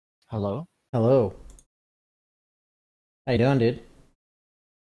Hello? Hello. How you doing, dude?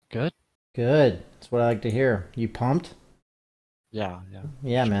 Good? Good. That's what I like to hear. You pumped? Yeah, yeah.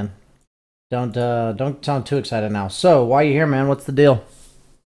 Yeah, man. Don't sound too excited now. So, why are you here, man? What's the deal?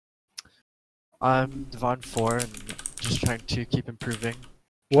 I'm Divine 4 and just trying to keep improving.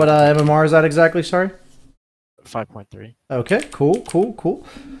 What Trying to get MMR is that exactly? Sorry. 5.3. Okay. Cool. Cool. Cool.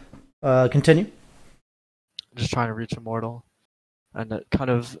 Continue. Just trying to reach Immortal and kind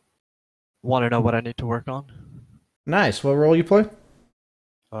of want to know what I need to work on. Nice. What role you play?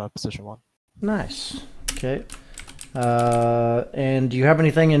 Position 1. Nice. Okay. And do you have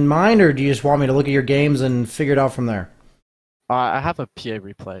anything in mind, or do you just want me to look at your games and figure it out from there? I have a PA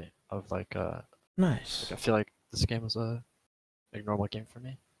replay of Nice. I feel like this game was a normal game for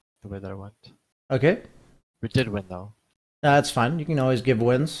me, the way that it went. Okay. We did win though. That's fine. You can always give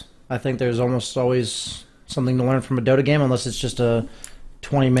wins. I think there's almost always something to learn from a Dota game, unless it's just a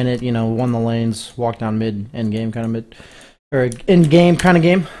 20-minute, won the lanes, walk down mid, end game kind of mid, or end game kind of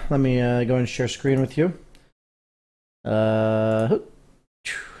game. Let me go ahead and share screen with you. Do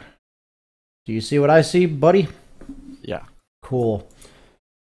you see what I see, buddy? Yeah. Cool.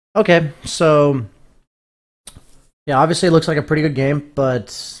 Okay, so yeah, obviously it looks like a pretty good game, but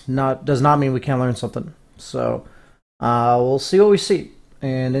does not mean we can't learn something. So we'll see what we see.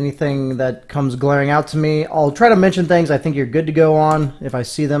 And anything that comes glaring out to me, I'll try to mention things I think you're good to go on. If I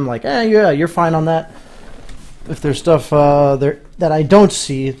see them, like, yeah, you're fine on that. If there's stuff there that I don't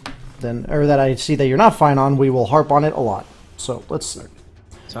see, then or that I see that you're not fine on, we will harp on it a lot. So let's see.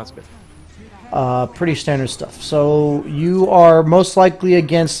 Sounds good. Pretty standard stuff. So you are most likely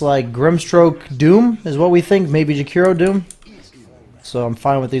against like Grimstroke Doom, is what we think. Maybe Jakiro Doom. So I'm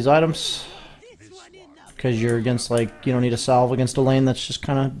fine with these items. Because you're against, like, you don't need a salve against a lane that's just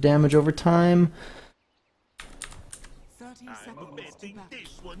kind of damage over time.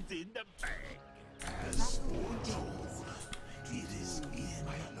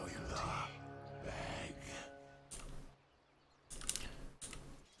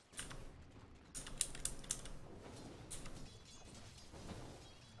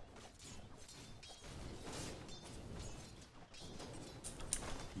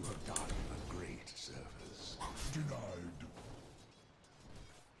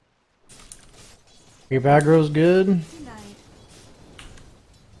 Your aggro's good.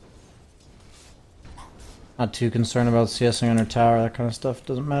 Not too concerned about CSing on her tower, that kind of stuff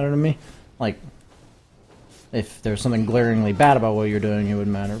doesn't matter to me. Like, if there's something glaringly bad about what you're doing, it would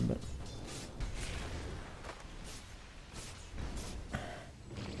matter, but...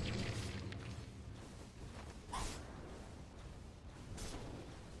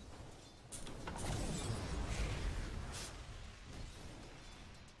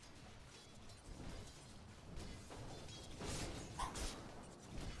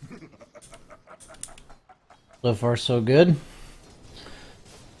 So far, so good.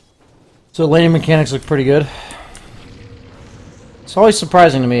 So laning mechanics look pretty good. It's always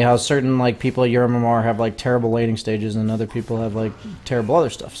surprising to me how certain like people at EuroMMR have like terrible laning stages and other people have like terrible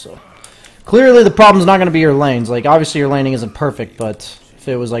other stuff. So clearly the problem's not going to be your lanes. Like obviously your laning isn't perfect, but if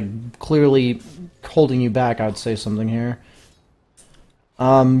it was like clearly holding you back, I would say something here.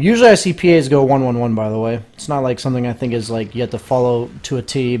 Usually I see PAs go 1-1-1, by the way. It's not like something I think is like you have to follow to a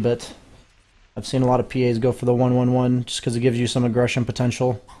T, but I've seen a lot of PAs go for the 1-1-1 just because it gives you some aggression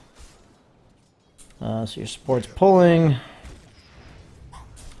potential. So your support's pulling.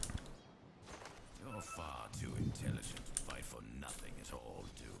 You're far too intelligent to fight for nothing at all,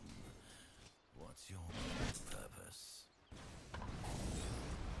 Doom. What's your purpose?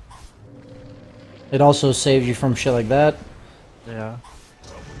 It also saves you from shit like that. Yeah.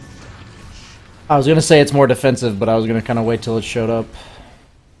 I was gonna say it's more defensive, but I was gonna kind of wait till it showed up.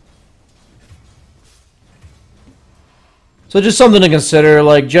 So just something to consider,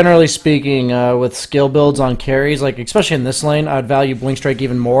 like generally speaking, with skill builds on carries, like especially in this lane, I'd value Blink Strike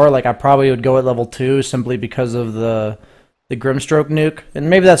even more. Like I probably would go at level 2 simply because of the Grimstroke nuke, and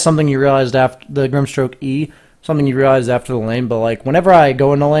maybe that's something you realized after the Grimstroke E, something you realized after the lane. But like whenever I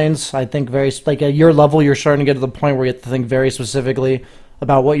go into lanes, I think very like at your level, you're starting to get to the point where you have to think very specifically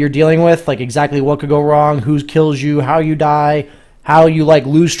about what you're dealing with, like exactly what could go wrong, who kills you, how you die, how you like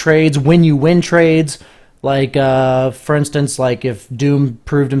lose trades, when you win trades. Like, for instance, like if Doom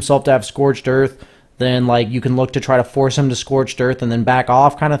proved himself to have Scorched Earth, then like you can look to try to force him to Scorched Earth and then back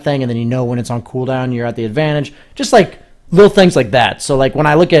off kind of thing, and then you know when it's on cooldown, you're at the advantage. Just like little things like that. So like when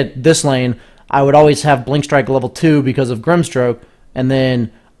I look at this lane, I would always have Blink Strike level 2 because of Grimstroke, and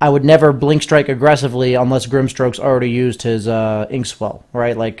then I would never Blink Strike aggressively unless Grimstroke's already used his Inkswell,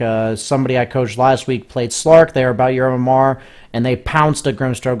 right? Like somebody I coached last week played Slark, they were about your MMR, and they pounced a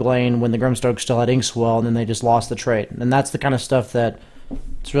Grimstroke lane when the Grimstroke still had Inkswell, and then they just lost the trait. And that's the kind of stuff that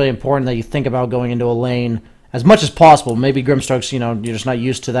it's really important that you think about going into a lane as much as possible. Maybe Grimstrokes, you're just not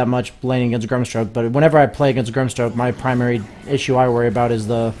used to that much laning against Grimstroke, but whenever I play against Grimstroke, my primary issue I worry about is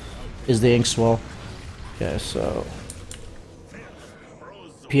the Inkswell. Okay, so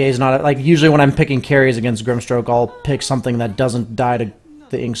PA's not like usually when I'm picking carries against Grimstroke, I'll pick something that doesn't die to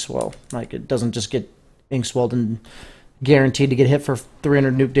the Inkswell. Like it doesn't just get Inkswelled and guaranteed to get hit for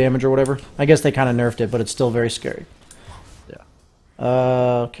 300 nuke damage or whatever. I guess they kind of nerfed it, but it's still very scary. Yeah.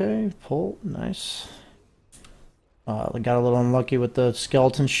 Okay, pull, nice. They got a little unlucky with the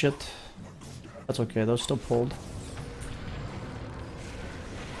skeleton shit. That's okay, those still pulled.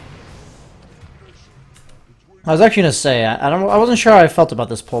 I was actually gonna say I wasn't sure how I felt about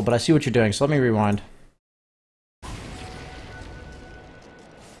this pull, but I see what you're doing, so let me rewind. Let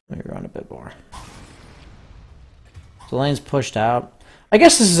me rewind a bit more. So lane's pushed out. I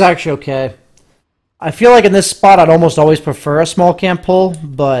guess this is actually okay. I feel like in this spot I'd almost always prefer a small camp pull,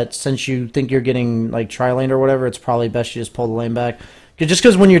 but since you think you're getting like tri-laned or whatever, it's probably best you just pull the lane back. Just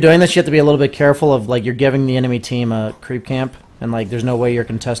because when you're doing this, you have to be a little bit careful of like you're giving the enemy team a creep camp, and like there's no way you're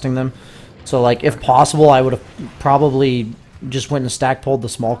contesting them. So like if possible, I would have probably just went and stack pulled the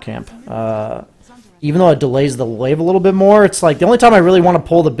small camp. Even though it delays the wave a little bit more, it's like the only time I really want to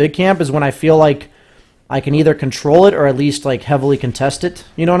pull the big camp is when I feel like I can either control it or at least like heavily contest it.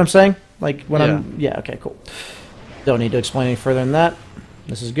 You know what I'm saying? Like when yeah, okay, cool. Don't need to explain any further than that.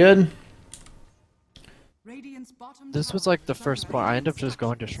 This is good. This was like the first point. I ended up just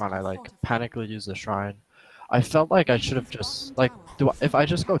going to Shrine. I like panically used the Shrine. I felt like I should have just like if I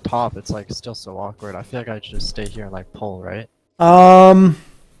just go top, it's like still so awkward. I feel like I should just stay here and like pull, right?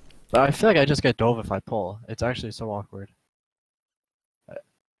 But I feel like I just get dove if I pull. It's actually so awkward.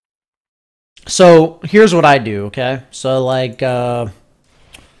 So here's what I do, okay? So like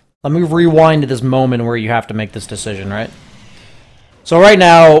let me rewind to this moment where you have to make this decision, right? So right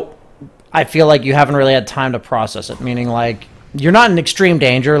now, I feel like you haven't really had time to process it, meaning like you're not in extreme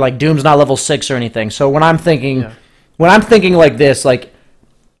danger, like Doom's not level 6 or anything. So when I'm thinking like this, like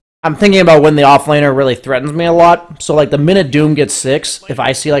I'm thinking about when the offlaner really threatens me a lot. So like the minute Doom gets 6, if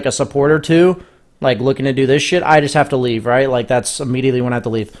I see like a support or two like looking to do this shit, I just have to leave, right? Like that's immediately when I have to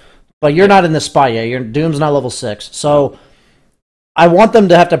leave. But you're not in this spot yet. Your Doom's not level 6. So I want them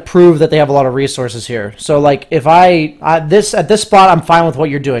to have to prove that they have a lot of resources here. So, like, if at this spot, I'm fine with what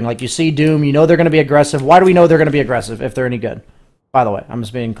you're doing. Like, you see Doom, you know they're going to be aggressive. Why do we know they're going to be aggressive if they're any good? By the way, I'm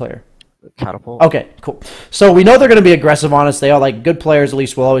just being clear. Catapult. Okay, cool. So, we know they're going to be aggressive on us. They are, like, good players, at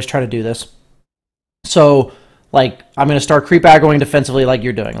least will always try to do this. So, like, I'm going to start creep aggroing defensively like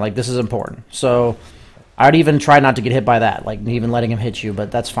you're doing. Like, this is important. So, I'd even try not to get hit by that, like even letting him hit you,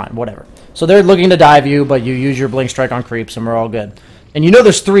 but that's fine, whatever. So they're looking to dive you, but you use your Blink Strike on creeps, and we're all good. And you know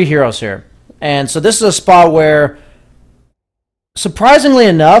there's 3 heroes here. And so this is a spot where, surprisingly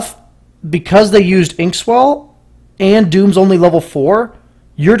enough, because they used Inkswell, and Doom's only level 4,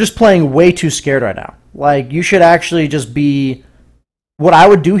 you're just playing way too scared right now. Like, you should actually just be... What I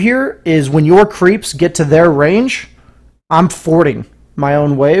would do here is when your creeps get to their range, I'm forting my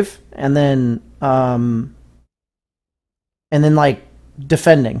own wave, and then like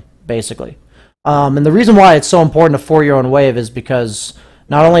defending basically. And the reason why it's so important to fort your own wave is because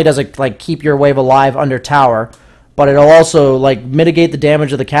not only does it like keep your wave alive under tower, but it'll also like mitigate the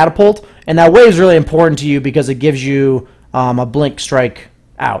damage of the catapult. And that wave is really important to you because it gives you a blink strike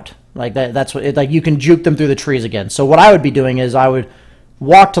out. Like that's what like you can juke them through the trees again. So what I would be doing is I would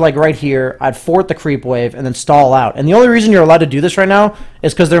walk to like right here, I'd fort the creep wave, and then stall out. And the only reason you're allowed to do this right now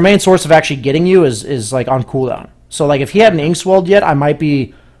is because their main source of actually getting you is like on cooldown. So like if he hadn't Inkswelled yet, I might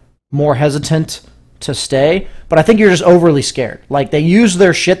be more hesitant to stay. But I think you're just overly scared. Like they used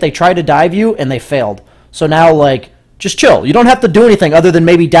their shit, they tried to dive you, and they failed. So now like just chill. You don't have to do anything other than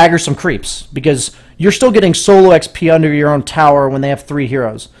maybe dagger some creeps because you're still getting solo XP under your own tower when they have 3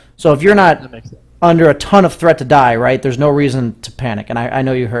 heroes. So if you're not under a ton of threat to die, right, there's no reason to panic. And I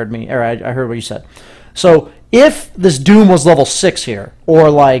know you heard me, or I heard what you said. So if this Doom was level 6 here,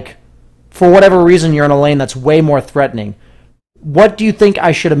 or like for whatever reason you're in a lane that's way more threatening, what do you think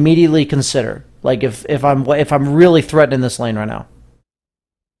I should immediately consider? Like if I'm really threatening this lane right now?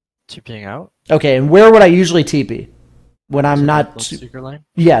 TPing out? Okay, and where would I usually TP? When I'm not... Bloodseeker lane?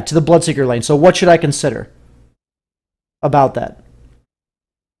 Yeah, to the Bloodseeker lane. So what should I consider about that?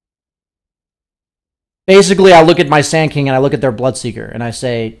 Basically, I look at my Sand King and I look at their Bloodseeker, and I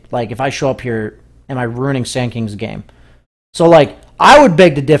say, like, if I show up here, am I ruining Sand King's game? So, like, I would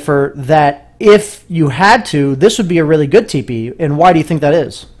beg to differ that if you had to, this would be a really good TP, and why do you think that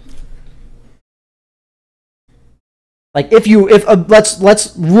is? Like if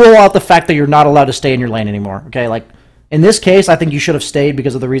let's rule out the fact that you're not allowed to stay in your lane anymore. Okay, like in this case, I think you should have stayed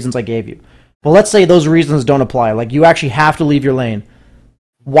because of the reasons I gave you. But let's say those reasons don't apply. Like you actually have to leave your lane.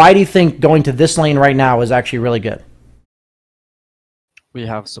 Why do you think going to this lane right now is actually really good? We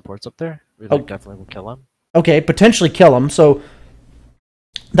have supports up there. We like, definitely will kill him. Okay, potentially kill him. So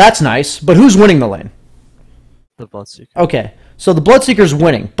that's nice. But who's winning the lane? The Bloodseeker. Okay, so the Bloodseeker's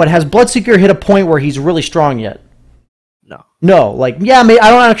winning. But has Bloodseeker hit a point where he's really strong yet? No. No. Like, yeah, I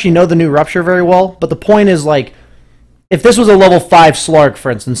don't actually know the new Rupture very well. But the point is, like, if this was a level 5 Slark, for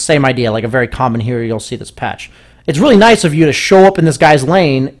instance, same idea, like a very common hero you'll see this patch. It's really nice of you to show up in this guy's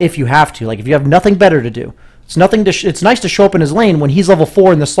lane if you have to. Like, if you have nothing better to do. It's nice to show up in his lane when he's level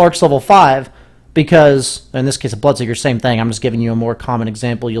 4 and the Slark's level 5, because, in this case, a Bloodseeker, same thing. I'm just giving you a more common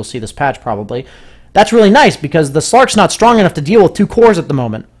example. You'll see this patch, probably. That's really nice, because the Slark's not strong enough to deal with 2 cores at the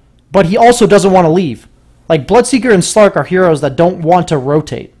moment. But he also doesn't want to leave. Like, Bloodseeker and Slark are heroes that don't want to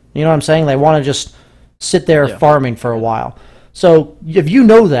rotate. You know what I'm saying? They want to just sit there farming for a while. So, if you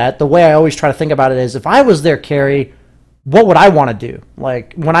know that, the way I always try to think about it is, if I was their carry, what would I want to do?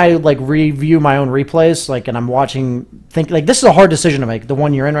 Like, when I, like, review my own replays, like, and I'm watching, like, this is a hard decision to make, the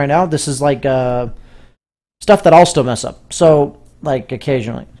one you're in right now. This is, like, stuff that I'll still mess up. So, like,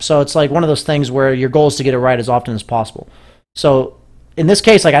 occasionally. So, it's, like, one of those things where your goal is to get it right as often as possible. So, in this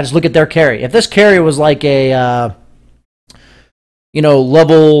case, like, I just look at their carry. If this carry was, like, a,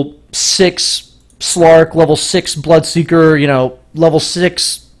 level 6 Slark, level 6 Bloodseeker, level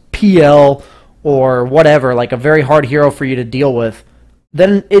 6 PL, or whatever, like a very hard hero for you to deal with,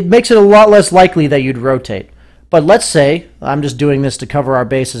 then it makes it a lot less likely that you'd rotate. But let's say, I'm just doing this to cover our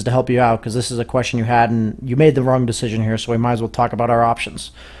bases to help you out, because this is a question you had, and you made the wrong decision here, so we might as well talk about our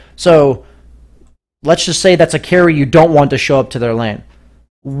options. So, let's just say that's a carry you don't want to show up to their lane.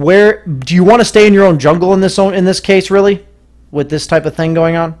 Where do you want to stay in your own jungle in this case, really? With this type of thing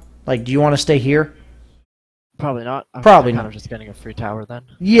going on? Like, do you want to stay here? Probably not. I'm Probably kind not. of just getting a free tower then.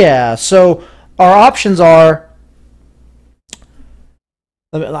 Yeah, so our options are...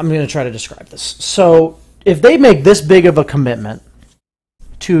 I'm going to try to describe this. So, if they make this big of a commitment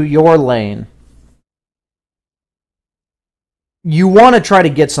to your lane, you want to try to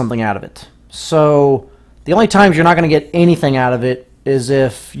get something out of it. So, the only times you're not going to get anything out of it is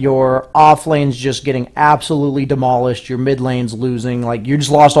if your off lane's just getting absolutely demolished, your mid lane's losing, like you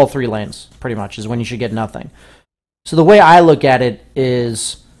just lost all 3 lanes, pretty much, is when you should get nothing. So the way I look at it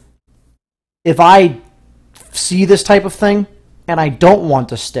is, if I see this type of thing, and I don't want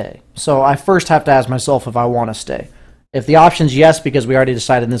to stay, so I first have to ask myself if I want to stay. If the option's yes, because we already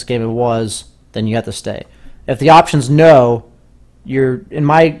decided in this game it was, then you have to stay. If the option's no, in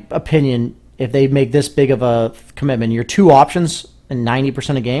my opinion, if they make this big of a commitment, your 2 options in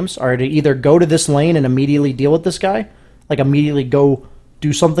 90% of games are to either go to this lane and immediately deal with this guy, like immediately go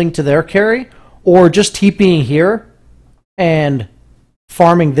do something to their carry, or just TPing here and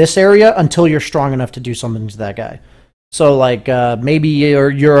farming this area until you're strong enough to do something to that guy. So, like, maybe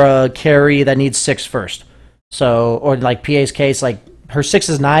you're a carry that needs 6 first. So, or like PA's case, like, her 6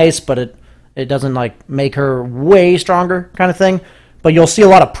 is nice, but it doesn't, like, make her way stronger kind of thing. But you'll see a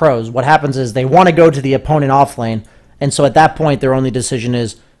lot of pros. What happens is they want to go to the opponent off lane, and so at that point, their only decision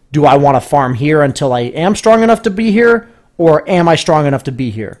is, do I want to farm here until I am strong enough to be here, or am I strong enough to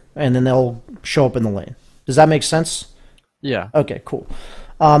be here? And then they'll show up in the lane. Does that make sense? Yeah. Okay, cool.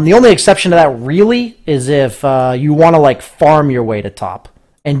 The only exception to that, really, is if you want to, like, farm your way to top.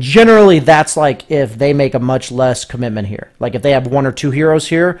 And generally, that's, like, if they make a much less commitment here. Like, if they have 1 or 2 heroes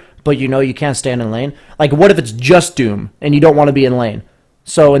here, but you know you can't stand in lane. Like, what if it's just Doom, and you don't want to be in lane?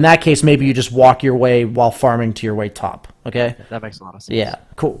 So, in that case, maybe you just walk your way while farming to your way top. Okay? That makes a lot of sense. Yeah,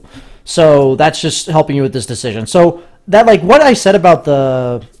 cool. So, that's just helping you with this decision. So, that, like, what I said about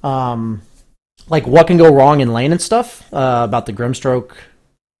the, like, what can go wrong in lane and stuff, about the Grimstroke,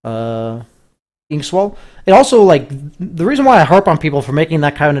 Inkswell, it also, like, the reason why I harp on people for making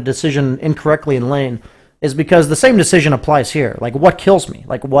that kind of decision incorrectly in lane is because the same decision applies here. Like, what kills me?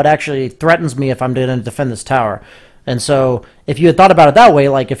 Like, what actually threatens me if I'm going to defend this tower? And so, if you had thought about it that way,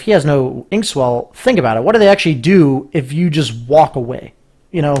 like, if he has no Inkswell, think about it. What do they actually do if you just walk away?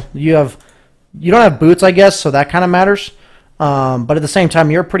 You know, you don't have boots, I guess, so that kind of matters. But at the same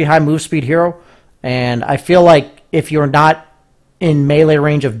time, you're a pretty high move speed hero, and I feel like if you're not in melee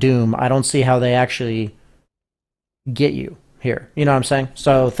range of Doom, I don't see how they actually get you here. You know what I'm saying?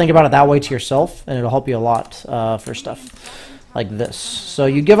 So think about it that way to yourself, and it'll help you a lot for stuff like this. So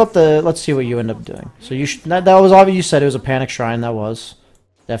you give up the... Let's see what you end up doing. So you that was obvious. You said it was a panic shrine. That was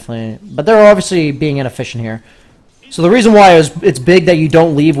definitely... But they're obviously being inefficient here. So the reason why it's big that you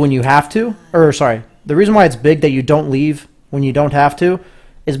don't leave when you have to... Or, sorry. the reason why it's big that you don't leave when you don't have to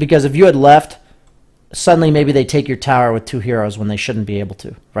is because if you had left, suddenly maybe they take your tower with 2 heroes when they shouldn't be able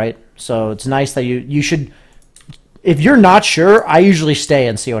to, right? So it's nice that you should, if you're not sure, I usually stay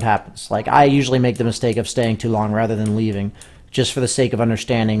and see what happens. Like, I usually make the mistake of staying too long rather than leaving, just for the sake of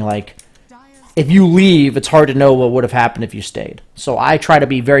understanding, like, if you leave, it's hard to know what would have happened if you stayed. So I try to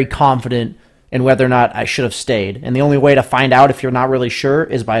be very confident in whether or not I should have stayed. And the only way to find out if you're not really sure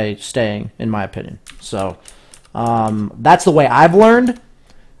is by staying, in my opinion. So that's the way I've learned.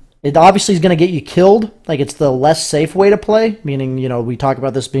 It obviously is going to get you killed. Like, it's the less safe way to play, meaning, you know, we talk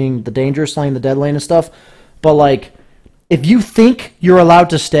about this being the dangerous lane, the dead lane and stuff. But, like, if you think you're allowed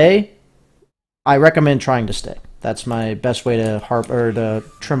to stay, I recommend trying to stay. That's my best way to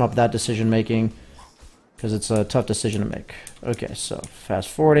trim up that decision making, because it's a tough decision to make. Okay, so fast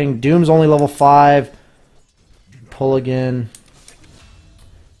forwarding. Doom's only level 5. Pull again.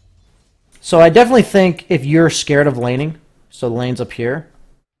 So I definitely think if you're scared of laning, so the lane's up here,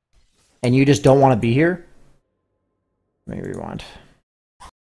 and you just don't want to be here, let me rewind.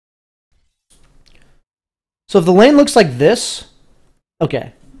 So if the lane looks like this,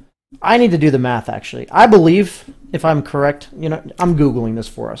 okay. I need to do the math, actually. I believe, if I'm correct, you know, I'm Googling this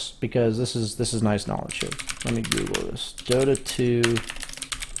for us, because this is nice knowledge here. Let me Google this. Dota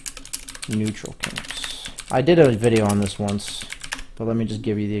 2 neutral camps. I did a video on this once, but let me just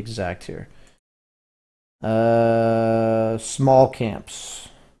give you the exact here. Small camps.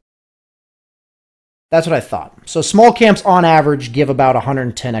 That's what I thought. So small camps, on average, give about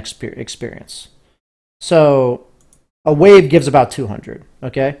 110 experience. So a wave gives about 200,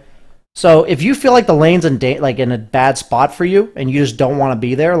 okay? So if you feel like the lane's in a bad spot for you and you just don't want to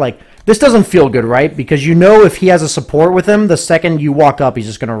be there, like, this doesn't feel good, right? Because you know if he has a support with him, the second you walk up, he's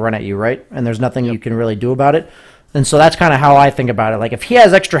just going to run at you, right? And there's nothing you can really do about it. And so that's kind of how I think about it. Like, if he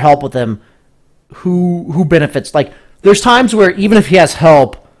has extra help with him, who benefits? Like, there's times where even if he has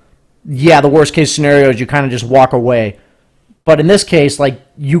help, yeah, the worst case scenario is you kind of just walk away. But in this case, like,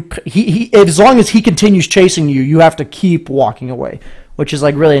 as long as he continues chasing you, you have to keep walking away, which is,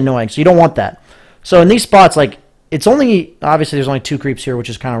 like, really annoying. So you don't want that. So in these spots, like, it's only, obviously there's only 2 creeps here, which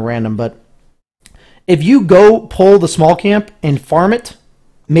is kind of random, but if you go pull the small camp and farm it,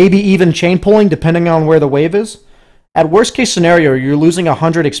 maybe even chain pulling, depending on where the wave is, at worst case scenario, you're losing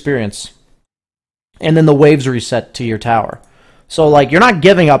 100 experience, and then the waves reset to your tower. So, like, you're not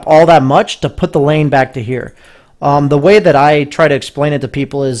giving up all that much to put the lane back to here. The way that I try to explain it to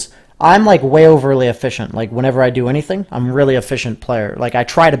people is I'm, like, way overly efficient. Like, whenever I do anything, I'm a really efficient player. Like, I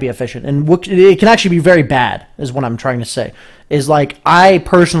try to be efficient. And it can actually be very bad, is what I'm trying to say. Is, like, I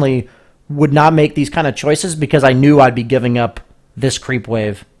personally would not make these kind of choices because I knew I'd be giving up this creep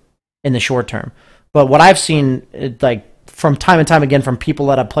wave in the short term. But what I've seen, like, from time and time again from people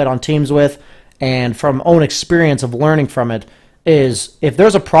that I've played on teams with and from own experience of learning from it, is if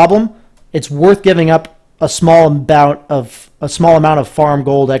there's a problem, it's worth giving up a small amount of farm,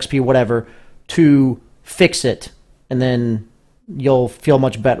 gold, XP, whatever, to fix it, and then you'll feel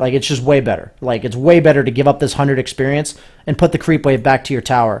much better. Like, it's just way better. Like, it's way better to give up this 100 experience and put the creep wave back to your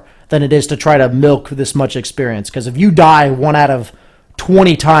tower than it is to try to milk this much experience. Because if you die 1 out of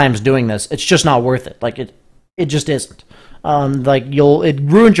 20 times doing this, it's just not worth it. Like, it just isn't. Like, it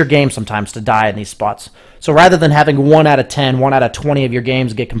ruins your game sometimes to die in these spots. So rather than having 1 out of 10, 1 out of 20 of your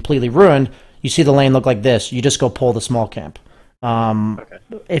games get completely ruined, you see the lane look like this, you just go pull the small camp. Okay.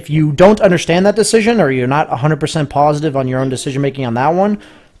 If you don't understand that decision, or you're not 100% positive on your own decision making on that one,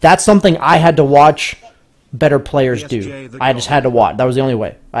 that's something I had to watch better players do. I just had to watch. That was the only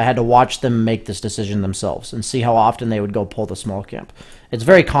way. I had to watch them make this decision themselves and see how often they would go pull the small camp. It's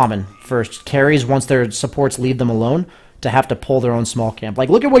very common for carries, once their supports leave them alone, to have to pull their own small camp. Like,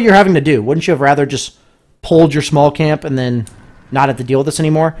 look at what you're having to do. Wouldn't you have rather just pulled your small camp and then not have to deal with this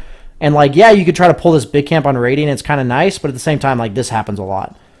anymore? And, like, yeah, you could try to pull this big camp on Radiant. It's kind of nice, but at the same time, like, this happens a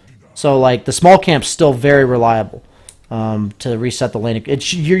lot. So, like, the small camp's still very reliable to reset the lane.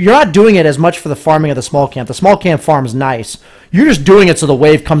 You're not doing it as much for the farming of the small camp. The small camp farm's nice. You're just doing it so the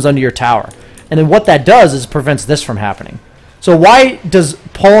wave comes under your tower. And then what that does is prevents this from happening. So why does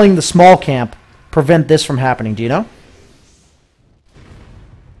pulling the small camp prevent this from happening? Do you know?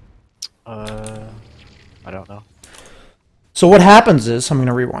 I don't know. So what happens is, I'm going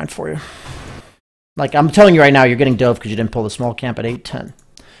to rewind for you. Like, I'm telling you right now, you're getting dove because you didn't pull the small camp at 8:10.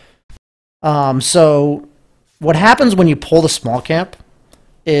 So what happens when you pull the small camp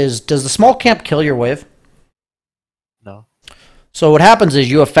is, does the small camp kill your wave? No. So what happens is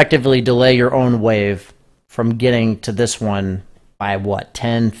you effectively delay your own wave from getting to this one by, what,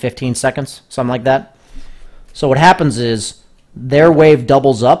 10, 15 seconds? Something like that. So what happens is their wave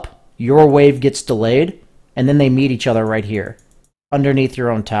doubles up. your wave gets delayed, and then they meet each other right here, underneath your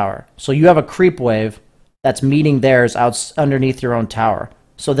own tower. So you have a creep wave that's meeting theirs out underneath your own tower.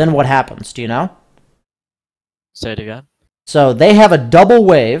 So then what happens? Do you know? Say it again. So they have a double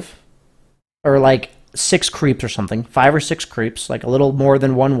wave, or like 6 creeps or something, 5 or 6 creeps, like a little more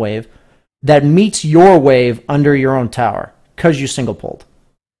than one wave, that meets your wave under your own tower, because you single pulled.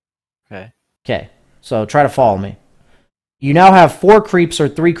 Okay. Okay, so try to follow me. You now have 4 creeps or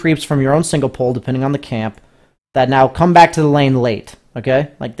 3 creeps from your own single pull, depending on the camp, that now come back to the lane late,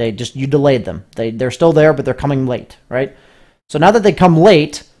 okay? Like you delayed them. They're still there, but they're coming late, right? So now that they come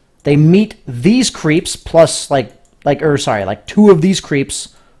late, they meet these creeps plus like 2 of these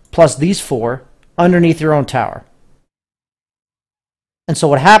creeps plus these 4 underneath your own tower. And so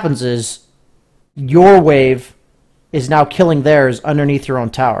what happens is your wave is now killing theirs underneath your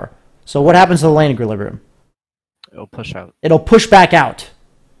own tower. So what happens to the lane equilibrium? It'll push out. It'll push back out.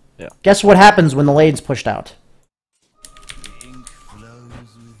 Yeah. Guess what happens when the lane's pushed out?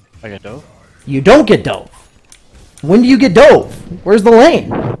 I get dove? You don't get dove. When do you get dove? Where's the lane?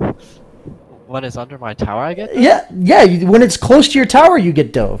 When it's under my tower, I get dove? Yeah, when it's close to your tower, you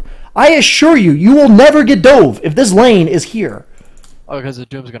get dove. I assure you, you will never get dove if this lane is here. Oh, because the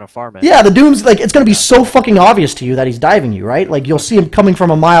Doom's gonna farm it. Yeah, the Doom's, like, it's gonna be so fucking obvious to you that he's diving you, right? Like, you'll see him coming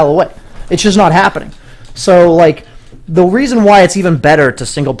from a mile away. It's just not happening. So, like, the reason why it's even better to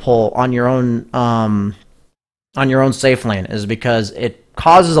single pull on your own safe lane is because it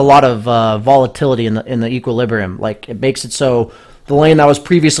causes a lot of volatility in the equilibrium. Like, it makes it so the lane that was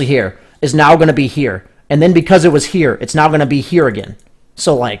previously here is now going to be here, and then because it was here, it's now going to be here again.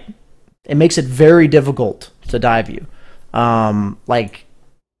 So, like, it makes it very difficult to dive you. Like,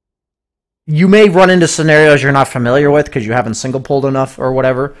 you may run into scenarios you're not familiar with because you haven't single pulled enough or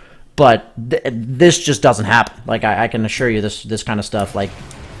whatever, but this just doesn't happen. Like, I can assure you this kind of stuff. Like,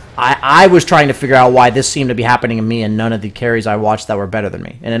 I was trying to figure out why this seemed to be happening to me and none of the carries I watched that were better than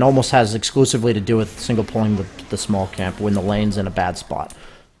me. And it almost has exclusively to do with single pulling the small camp when the lane's in a bad spot.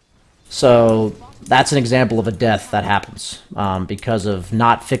 So that's an example of a death that happens because of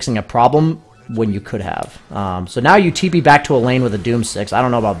not fixing a problem when you could have. So now you TP back to a lane with a Doom 6. I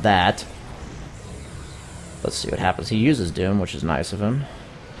don't know about that. Let's see what happens. He uses Doom, which is nice of him.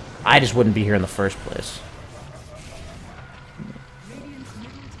 I just wouldn't be here in the first place.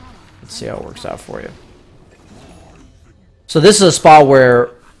 Let's see how it works out for you. So this is a spot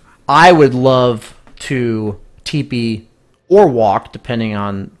where I would love to TP or walk, depending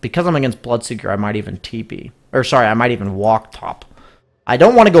on... Because I'm against Bloodseeker, I might even TP. Or, sorry, I might even walk top. I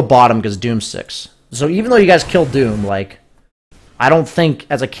don't want to go bottom because Doom's 6. So even though you guys killed Doom, like... I don't think,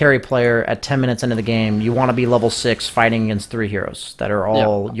 as a carry player, at 10 minutes into the game, you want to be level 6 fighting against 3 heroes that are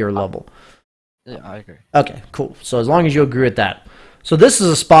all your level. Yeah, I agree. Okay, cool. So as long as you agree with that. So this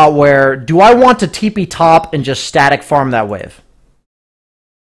is a spot where, do I want to TP top and just static farm that wave?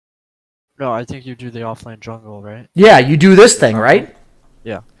 No, I think you do the offlane jungle, right? Yeah, you do this thing, right?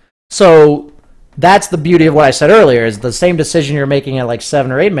 Yeah. So that's the beauty of what I said earlier, is the same decision you're making at like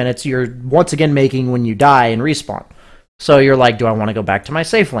 7 or 8 minutes, you're once again making when you die and respawn. So you're like, do I want to go back to my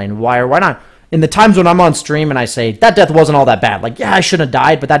safe lane? Why or why not? In the times when I'm on stream and I say, that death wasn't all that bad. Like, yeah, I shouldn't have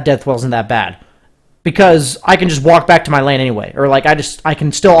died, but that death wasn't that bad. Because I can just walk back to my lane anyway. Or like, I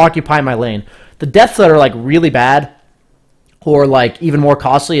can still occupy my lane. The deaths that are like really bad, or like even more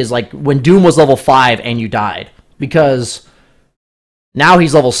costly, is like when Doom was level 5 and you died. Because now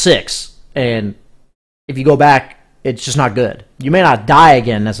he's level 6. And if you go back, it's just not good. You may not die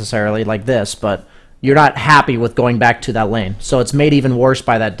again necessarily like this, but you're not happy with going back to that lane. So it's made even worse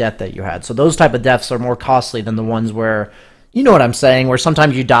by that death that you had. So those type of deaths are more costly than the ones where, you know what I'm saying, where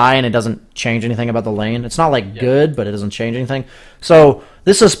sometimes you die and it doesn't change anything about the lane. It's not like good, but it doesn't change anything. So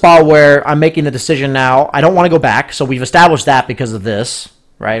this is a spot where I'm making the decision now. I don't want to go back. So we've established that because of this,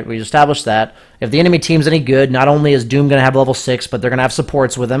 right? We've established that. If the enemy team's any good, not only is Doom going to have level 6, but they're going to have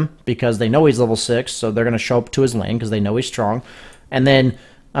supports with him because they know he's level 6. So they're going to show up to his lane because they know he's strong. And then...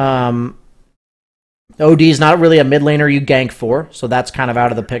 OD is not really a mid laner you gank for, so that's kind of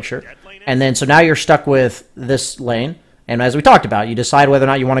out of the picture. And then, so now you're stuck with this lane, and as we talked about, you decide whether or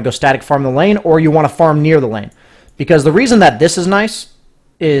not you want to go static farm the lane, or you want to farm near the lane. Because the reason that this is nice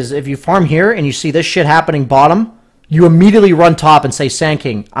is if you farm here, and you see this shit happening bottom, you immediately run top and say, Sand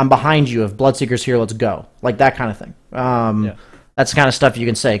King, I'm behind you, if Bloodseeker's here, let's go. Like, that kind of thing. That's the kind of stuff you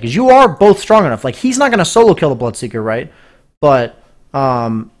can say, because you are both strong enough. Like, he's not going to solo kill the Bloodseeker, right? But...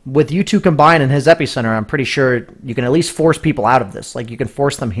 with you two combined in his epicenter, I'm pretty sure you can at least force people out of this. Like, you can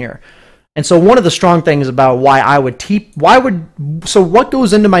force them here. And so one of the strong things about why I would so what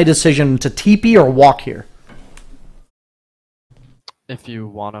goes into my decision to TP or walk here? if you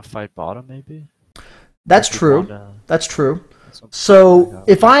want to fight bottom, maybe. That's If you true. wanna- That's true. something So like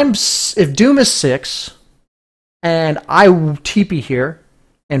that. if Doom is 6 and I TP here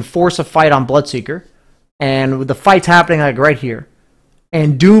and force a fight on Bloodseeker, and the fight's happening like right here,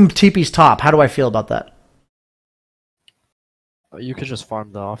 and Doom TP's top, how do I feel about that? You could just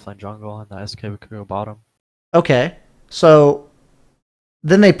farm the offlane jungle and the SK could go bottom. Okay, so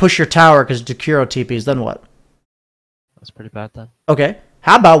then they push your tower because Jakiro TPs, then what? That's pretty bad then. Okay,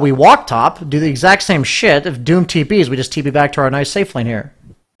 how about we walk top, do the exact same shit. If Doom TPs, we just TP back to our nice safe lane here.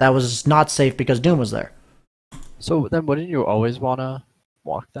 That was not safe because Doom was there. So then wouldn't you always want to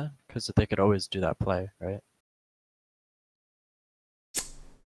walk then? Because they could always do that play, right?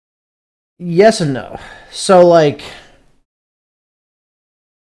 Yes and no. So, like,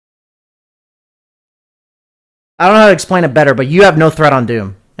 I don't know how to explain it better, but you have no threat on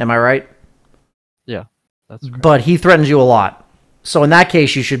Doom. Am I right? Yeah, that's correct. But he threatens you a lot. So in that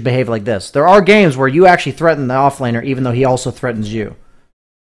case, you should behave like this. There are games where you actually threaten the offlaner, even though he also threatens you.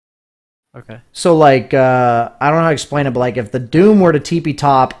 Okay. So, like, I don't know how to explain it, but, like, if the Doom were to TP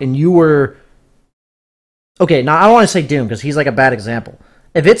top and you were... Okay, now I don't want to say Doom, because he's, like, a bad example.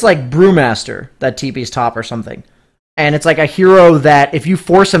 If it's, like, Brewmaster that TP's top or something, and it's, like, a hero that if you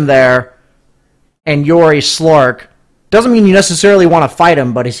force him there and you're a Slark, doesn't mean you necessarily want to fight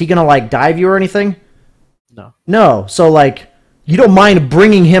him, but is he going to, like, dive you or anything? No. No. So, like, you don't mind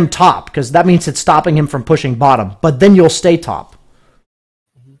bringing him top, because that means it's stopping him from pushing bottom, but then you'll stay top.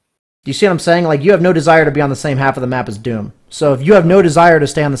 Do you see what I'm saying? Like, you have no desire to be on the same half of the map as Doom. So if you have no desire to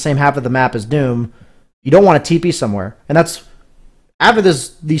stay on the same half of the map as Doom, you don't want to TP somewhere. And that's... After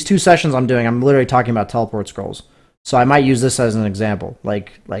these 2 sessions I'm doing, I'm literally talking about teleport scrolls. So I might use this as an example.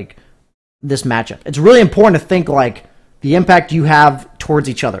 Like this matchup. It's really important to think, like, the impact you have towards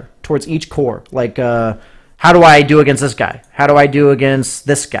each other. Towards each core. Like, how do I do against this guy? How do I do against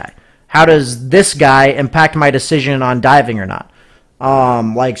this guy? How does this guy impact my decision on diving or not?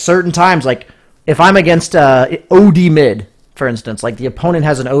 Like, certain times, like, if I'm against OD mid, for instance, like, the opponent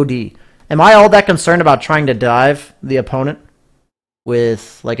has an OD, am I all that concerned about trying to dive the opponent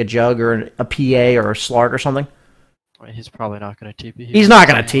with, like, a Jug or a PA or a Slark or something? I mean, he's probably not going to TP. He's not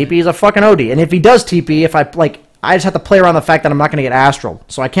going to TP. He's a fucking OD. And if he does TP, if I, like, I just have to play around the fact that I'm not going to get Astral.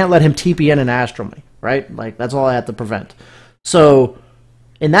 So I can't let him TP in and Astral me, right? Like, that's all I have to prevent. So,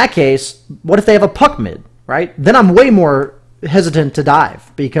 in that case, what if they have a puck mid, right? Then I'm way more hesitant to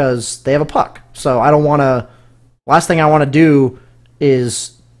dive because they have a puck. So I don't want to... Last thing I want to do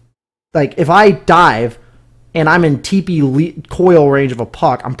is, like, if I dive and I'm in TP coil range of a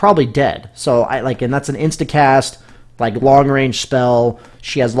puck, I'm probably dead. So I, like, and that's an insta-cast, like, long-range spell.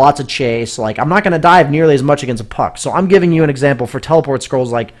 She has lots of chase. Like, I'm not going to dive nearly as much against a puck. So I'm giving you an example for teleport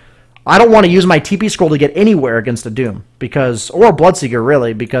scrolls. Like, I don't want to use my TP scroll to get anywhere against a Doom. Because, or a Bloodseeker,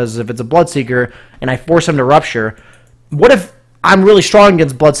 really. Because if it's a Bloodseeker and I force him to rupture... What if I'm really strong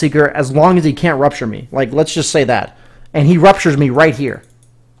against Bloodseeker as long as he can't rupture me? Like, let's just say that. And he ruptures me right here.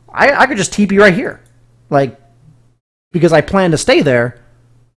 I could just TP right here. Like, because I plan to stay there,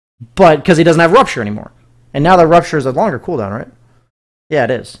 but because he doesn't have rupture anymore. And now that rupture is a longer cooldown, right? Yeah,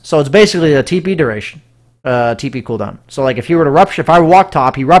 it is. So it's basically a TP duration. TP cooldown. So, like, if he were to rupture, if I walk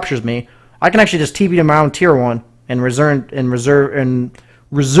top, he ruptures me, I can actually just TP to my own tier 1 and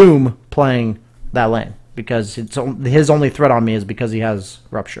resume playing that lane. Because his only threat on me is because he has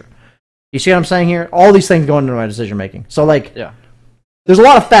rupture. You see what I'm saying here? All these things go into my decision making. So, like, Yeah. there's a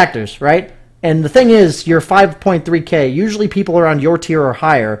lot of factors, right? And the thing is, you're 5.3k. Usually people around your tier or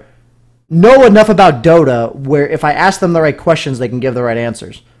higher know enough about Dota where if I ask them the right questions, they can give the right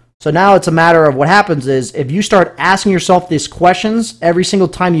answers. So now it's a matter of what happens is if you start asking yourself these questions every single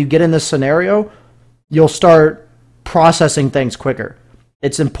time you get in this scenario, you'll start processing things quicker.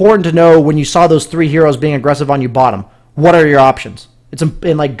 It's important to know when you saw those 3 heroes being aggressive on you bottom, what are your options? It's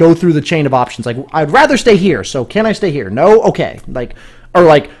and, like, go through the chain of options. Like, I'd rather stay here, so can I stay here? No? Okay. Like, or,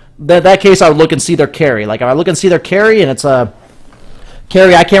 like, that case I would look and see their carry. Like, if I look and see their carry and it's a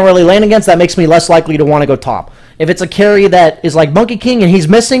carry I can't really lane against, that makes me less likely to want to go top. If it's a carry that is like Monkey King and he's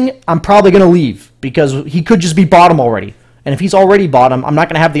missing, I'm probably going to leave because he could just be bottom already. And if he's already bottom, I'm not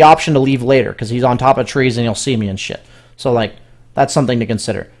going to have the option to leave later because he's on top of trees and he'll see me and shit. So, like, that's something to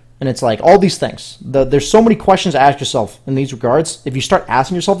consider. And it's like all these things. There's so many questions to ask yourself in these regards. If you start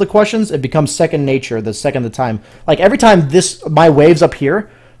asking yourself the questions, it becomes second nature the second the time. Like, every time my wave's up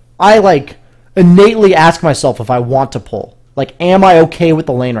here, I, like, innately ask myself if I want to pull. Like, am I okay with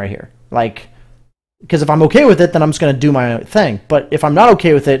the lane right here? Like, because if I'm okay with it, then I'm just going to do my own thing. But if I'm not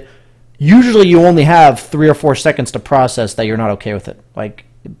okay with it, usually you only have 3 or 4 seconds to process that you're not okay with it. Like,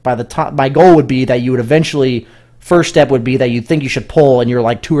 by the time, my goal would be that you would eventually first step would be that you think you should pull and you're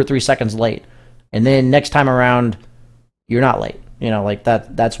like 2 or 3 seconds late. And then next time around, you're not late. You know, like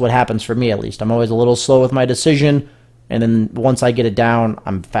that's what happens for me at least. I'm always a little slow with my decision, and then once I get it down,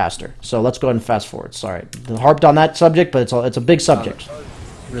 I'm faster. So let's go ahead and fast forward. Sorry. I harped on that subject, but it's a big subject.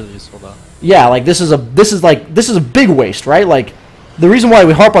 Really useful though. Yeah, like this is a big waste, right? Like the reason why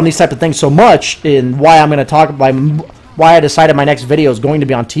we harp on these type of things so much, and why I'm going to talk about why I decided my next video is going to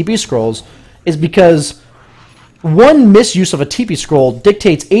be on TP scrolls, is because one misuse of a TP scroll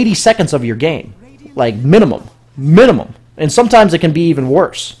dictates 80 seconds of your game, like minimum, and sometimes it can be even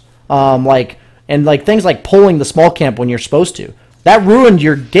worse. Like things like pulling the small camp when you're supposed to, that ruined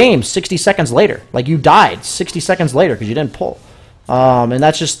your game 60 seconds later. Like you died 60 seconds later because you didn't pull. And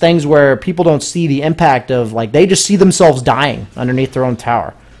that's just things where people don't see the impact of, like, they just see themselves dying underneath their own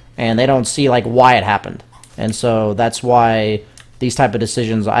tower, and they don't see, like, why it happened. And so that's why these type of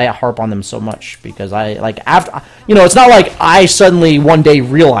decisions, I harp on them so much, because I, like, after, you know, it's not like I suddenly one day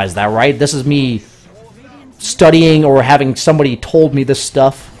realized that, right? This is me studying or having somebody told me this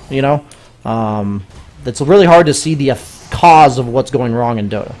stuff, you know? It's really hard to see the cause of what's going wrong in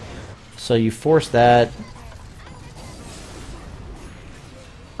Dota. So you force that.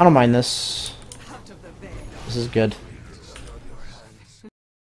 I don't mind this. This is good.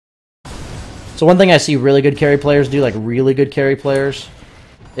 So one thing I see really good carry players do, like really good carry players,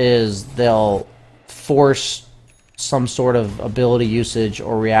 is they'll force some sort of ability usage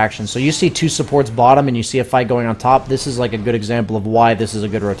or reaction. So you see 2 supports bottom and you see a fight going on top. This is like a good example of why this is a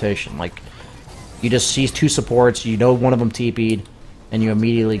good rotation. Like, you just see 2 supports, you know one of them TP'd, and you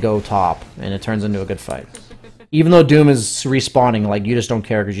immediately go top, and it turns into a good fight. Even though Doom is respawning, like, you just don't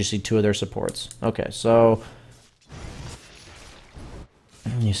care because you see 2 of their supports. Okay, so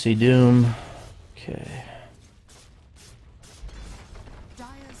you see Doom. Okay.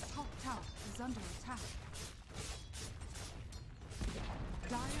 Dire's top tower is under attack.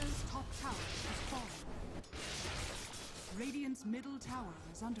 Dire's top tower has fallen. Radiant's middle tower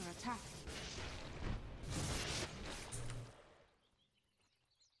is under attack.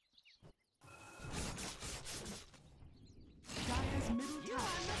 Dire's middle tower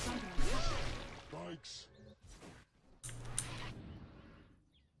is under attack.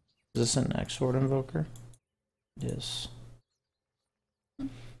 Is this an X-Sword Invoker? Yes.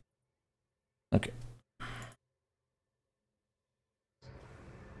 Okay.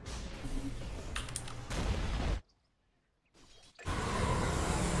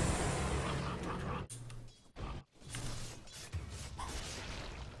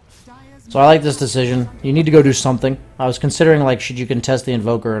 So I like this decision. You need to go do something. I was considering, like, should you contest the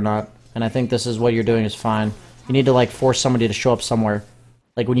Invoker or not, and I think this is what you're doing is fine. You need to, like, force somebody to show up somewhere.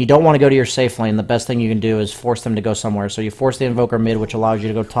 Like, when you don't want to go to your safe lane, the best thing you can do is force them to go somewhere. So you force the Invoker mid, which allows you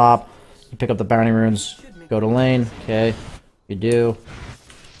to go top. You pick up the Bounty Runes, go to lane. Okay, you do.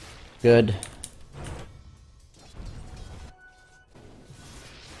 Good.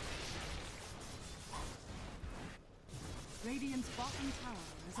 Radiant's bottom tower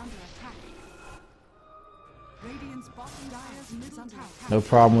is under attack. Radiant's bottom Dire's middle tower. No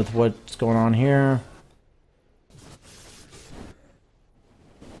problem with what's going on here.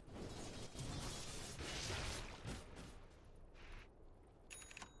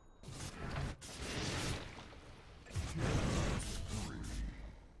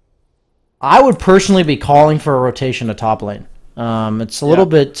 I would personally be calling for a rotation to top lane. It's a little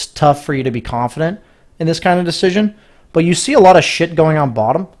bit tough for you to be confident in this kind of decision, but you see a lot of shit going on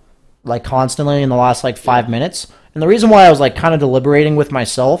bottom, like constantly in the last like 5 minutes. And the reason why I was like kind of deliberating with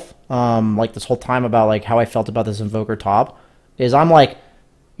myself, like this whole time about like how I felt about this Invoker top, is I'm like,